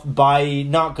 Lindelof, Bailly,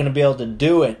 not going to be able to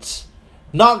do it.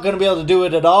 Not going to be able to do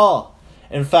it at all.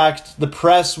 In fact, the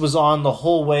press was on the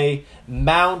whole way.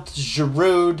 Mount,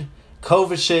 Giroud,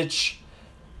 Kovacic,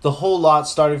 the whole lot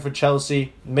starting for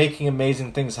Chelsea, making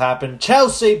amazing things happen.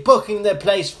 Chelsea booking their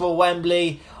place for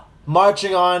Wembley,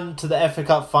 marching on to the FA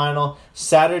Cup final.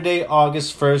 Saturday,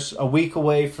 August 1st, a week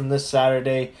away from this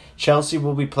Saturday, Chelsea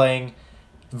will be playing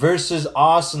versus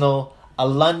Arsenal, a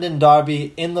London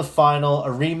derby in the final, a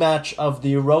rematch of the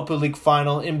Europa League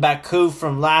final in Baku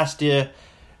from last year.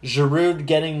 Giroud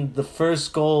getting the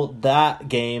first goal that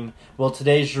game. Well,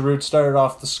 today Giroud started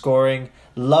off the scoring.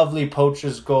 Lovely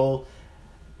poacher's goal.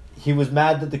 He was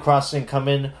mad that the cross didn't come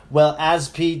in. Well,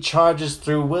 Azpi charges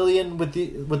through Willian with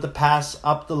the pass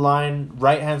up the line,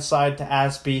 right hand side to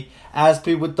Azpi.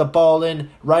 Azpi with the ball in,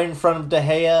 right in front of De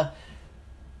Gea.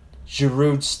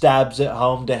 Giroud stabs it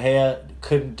home. De Gea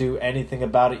couldn't do anything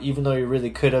about it, even though he really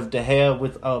could have. De Gea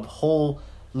with a whole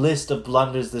list of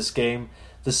blunders this game.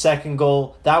 The second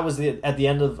goal, that was at the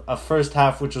end of a first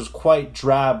half, which was quite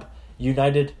drab.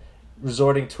 United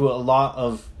resorting to a lot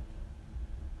of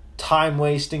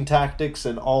time-wasting tactics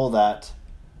and all that.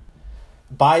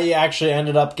 Bailly actually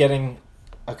ended up getting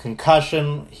a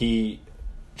concussion. He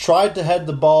tried to head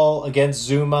the ball against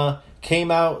Zuma, came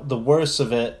out the worst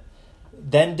of it,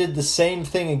 then did the same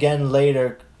thing again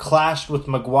later, clashed with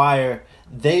Maguire.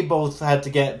 They both had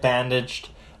to get bandaged.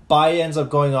 Bailly ends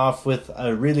up going off with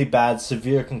a really bad,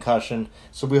 severe concussion,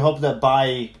 so we hope that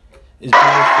Bailly is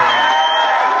better for it.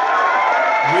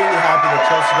 Really happy that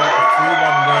Chelsea got the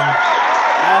 3-1 win.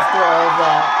 After all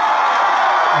that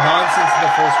nonsense in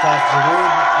the first half,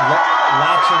 Giroud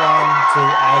latching on to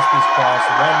Azpi's cross,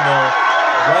 1-0.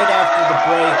 Right after the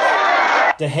break,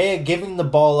 De Gea giving the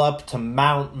ball up to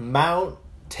Mount. Mount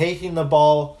taking the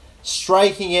ball,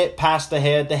 striking it past De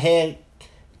Gea. De Gea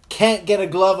can't get a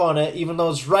glove on it, even though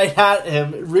it's right at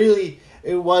him. Really,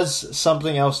 it was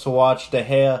something else to watch. De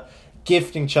Gea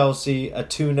gifting Chelsea a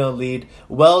 2-0 lead.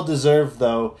 Well deserved,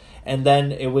 though. And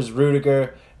then it was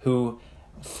Rudiger who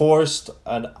forced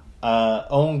an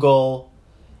own goal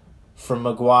from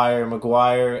Maguire.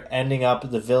 Maguire ending up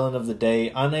the villain of the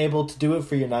day, unable to do it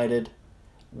for United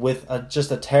with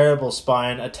just a terrible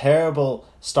spine, a terrible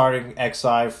starting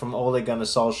XI from Ole Gunnar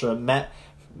Solskjaer.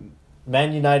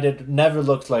 Man United never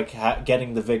looked like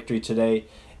getting the victory today.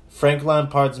 Frank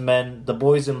Lampard's men, the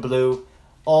boys in blue,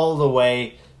 all the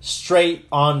way, straight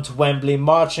on to Wembley,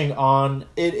 marching on.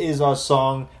 It is our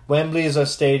song. Wembley is our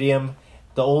stadium.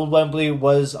 The old Wembley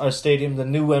was our stadium. The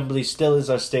new Wembley still is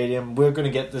our stadium. We're going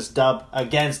to get this dub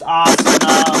against Arsenal.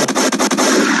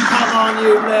 Come on,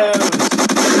 you Blues.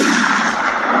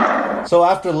 So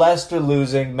after Leicester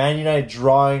losing, Man United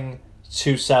drawing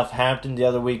to Southampton the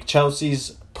other week,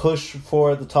 Chelsea's push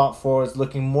for the top 4 is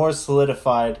looking more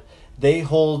solidified. They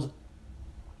hold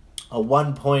a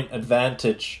 1-point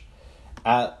advantage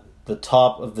at the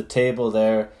top of the table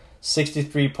there.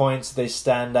 63 points they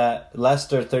stand at.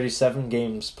 Leicester, 37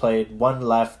 games played, 1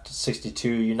 left, 62.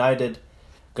 United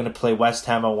going to play West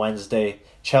Ham on Wednesday.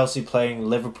 Chelsea playing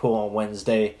Liverpool on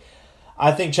Wednesday.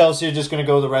 I think Chelsea are just going to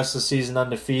go the rest of the season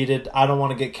undefeated. I don't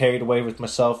want to get carried away with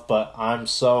myself, but I'm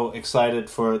so excited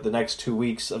for the next 2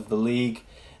 weeks of the league.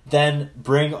 Then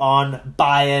bring on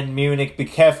Bayern Munich. Be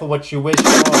careful what you wish for.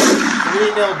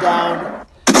 3-0 down.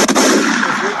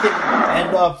 If we can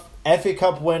end up FA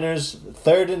Cup winners,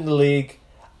 3rd in the league,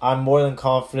 I'm more than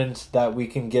confident that we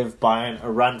can give Bayern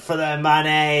a run for their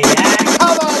money. Yeah,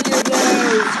 come on, you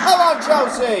dudes! Come on,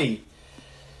 Chelsea!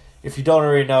 If you don't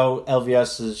already know,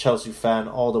 LVS is a Chelsea fan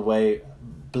all the way,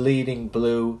 bleeding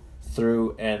blue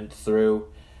through and through.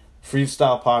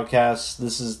 Freestyle Podcast.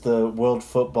 This is the World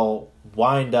Football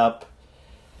wind-up.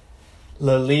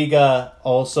 La Liga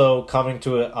also coming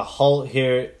to a halt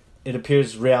here. It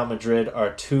appears Real Madrid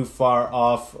are too far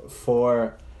off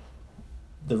for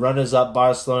the runners-up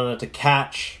Barcelona to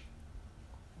catch.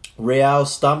 Real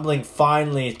stumbling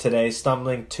finally today,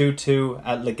 stumbling 2-2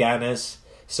 at Leganes.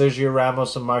 Sergio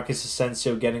Ramos and Marcus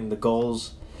Asensio getting the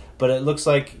goals. But it looks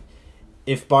like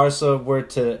if Barca were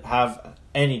to have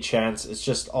any chance, it's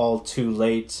just all too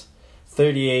late.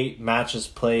 38 matches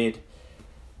played.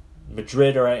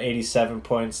 Madrid are at 87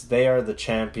 points. They are the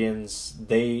champions.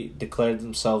 They declared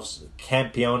themselves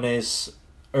campeones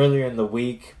earlier in the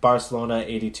week. Barcelona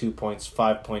 82 points,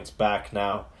 5 points back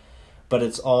now. But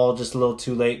it's all just a little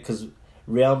too late because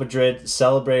Real Madrid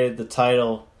celebrated the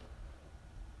title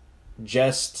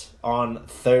just on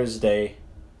Thursday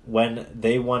when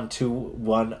they won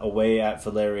 2-1 away at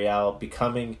Villarreal,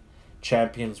 becoming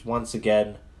champions once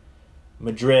again.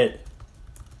 Madrid,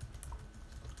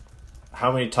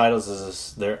 how many titles is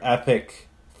this? They're epic.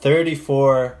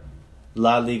 34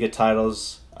 La Liga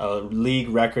titles, a league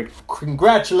record.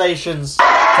 Congratulations to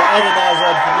Eden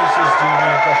Hazard, Vinicius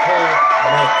Jr., the whole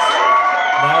mix.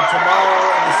 Now tomorrow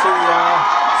in the Serie A,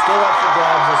 still up for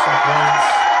grabs with some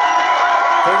points.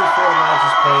 34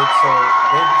 matches played, so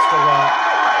they've still got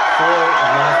 4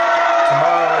 left.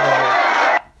 Tomorrow, though,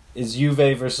 is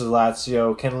Juve versus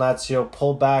Lazio. Can Lazio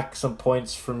pull back some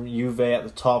points from Juve at the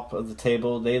top of the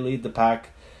table? They lead the pack,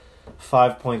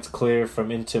 5 points clear from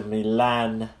Inter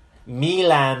Milan.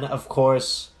 Milan, of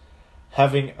course,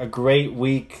 having a great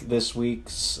week this week,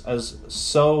 as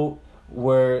so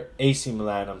were AC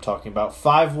Milan, I'm talking about.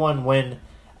 5-1 win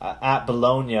at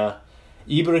Bologna.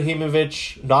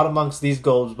 Ibrahimovic, not amongst these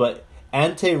goals, but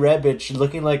Ante Rebic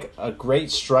looking like a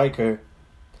great striker.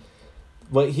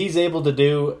 What he's able to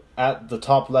do at the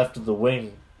top left of the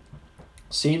wing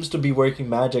seems to be working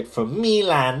magic for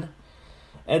Milan.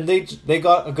 And they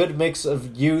got a good mix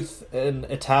of youth and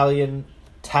Italian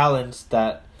talent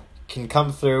that can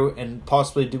come through and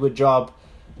possibly do a job.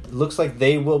 It looks like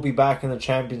they will be back in the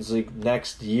Champions League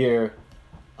next year,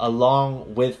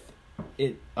 along with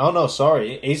it. Oh no,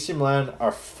 sorry. AC Milan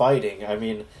are fighting. I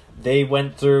mean, they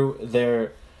went through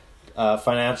their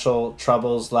financial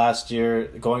troubles last year,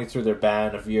 going through their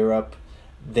ban of Europe.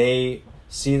 They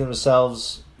see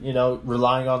themselves,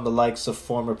 relying on the likes of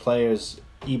former players,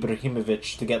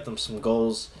 Ibrahimovic, to get them some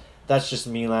goals. That's just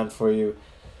Milan for you.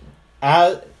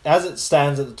 As it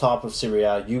stands at the top of Serie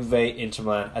A, Juve, Inter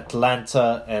Milan,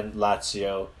 Atalanta, and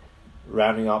Lazio,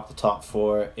 rounding up the top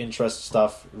 4. Interesting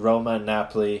stuff. Roma and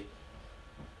Napoli,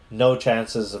 no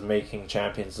chances of making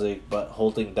Champions League, but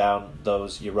holding down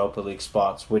those Europa League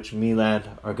spots, which Milan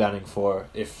are gunning for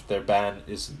if their ban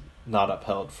is not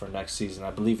upheld for next season.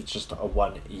 I believe it's just a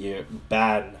 1-year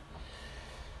ban.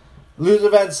 Loser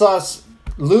Van Sus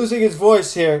losing his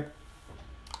voice here.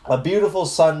 A beautiful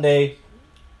Sunday.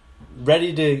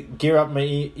 Ready to gear up my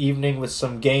evening with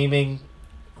some gaming.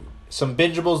 Some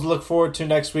bingeables to look forward to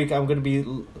next week. I'm going to be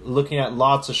looking at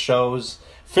lots of shows.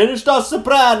 Finished off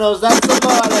Sopranos, that's the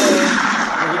money.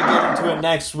 We're going to get into it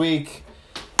next week.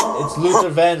 It's Luther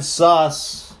Van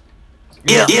Sus.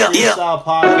 Yeah.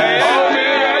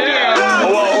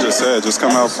 Just said, just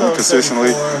come out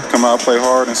consistently, come out, play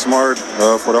hard and smart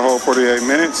for the whole 48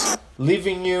 minutes.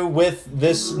 Leaving you with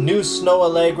this new Snow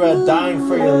Allegra, Dying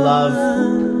for Your Love.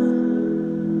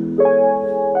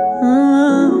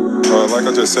 Like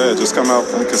I just said, just come out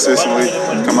consistently,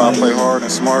 come out, play hard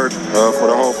and smart for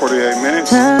the whole 48 minutes.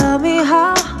 Tell me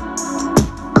how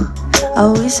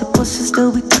are we supposed to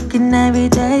still be talking every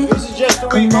day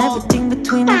when everything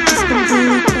between us is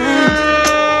completely changed?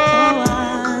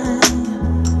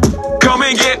 Come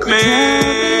and get me.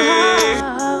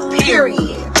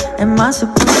 Period. Am I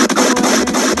supposed to go ahead?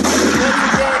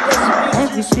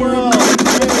 Every feeling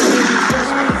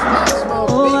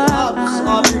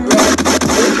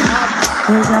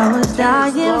cause I was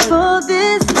dying for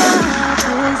this love.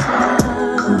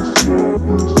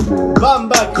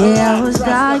 Yeah, I was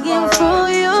dying for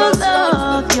your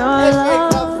love, your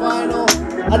love.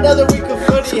 Another week of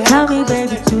footy. So tell me,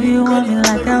 baby, do you want me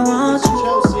like I want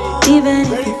you? Even if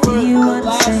you think you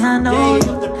wouldn't say I know you.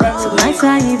 Some nights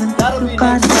I even think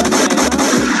about it.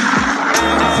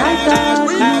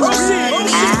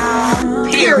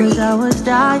 Cause I was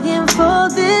dying for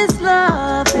this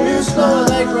love, this love.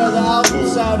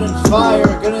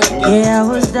 Yeah, I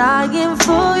was dying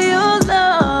for your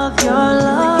love, your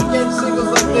love.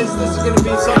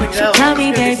 So tell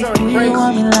me, baby, do you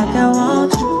want me like I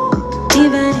want you?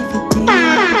 Even if you think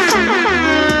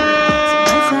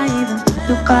sometimes I even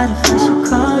think about if I should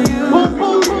call you.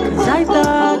 Cause I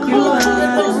thought you were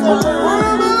the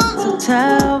one. So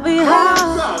tell me how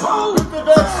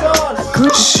I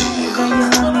couldn't think that you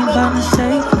love me by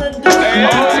mistake.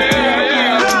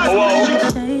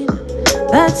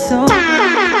 That's so. So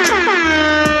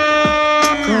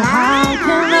how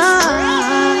can I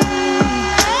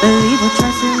believe or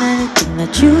trust in anything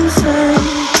that you say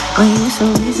when you so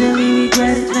easily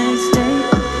regret it next day?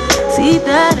 See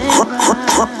that ain't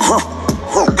right.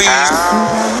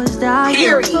 I was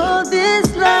dying for this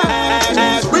love.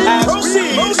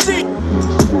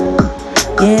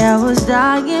 Yeah, I was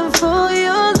dying for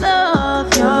your love,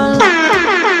 your love.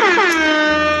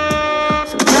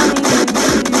 So tell me, baby,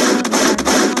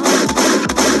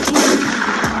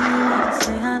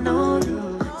 say I know you.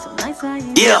 Some nights I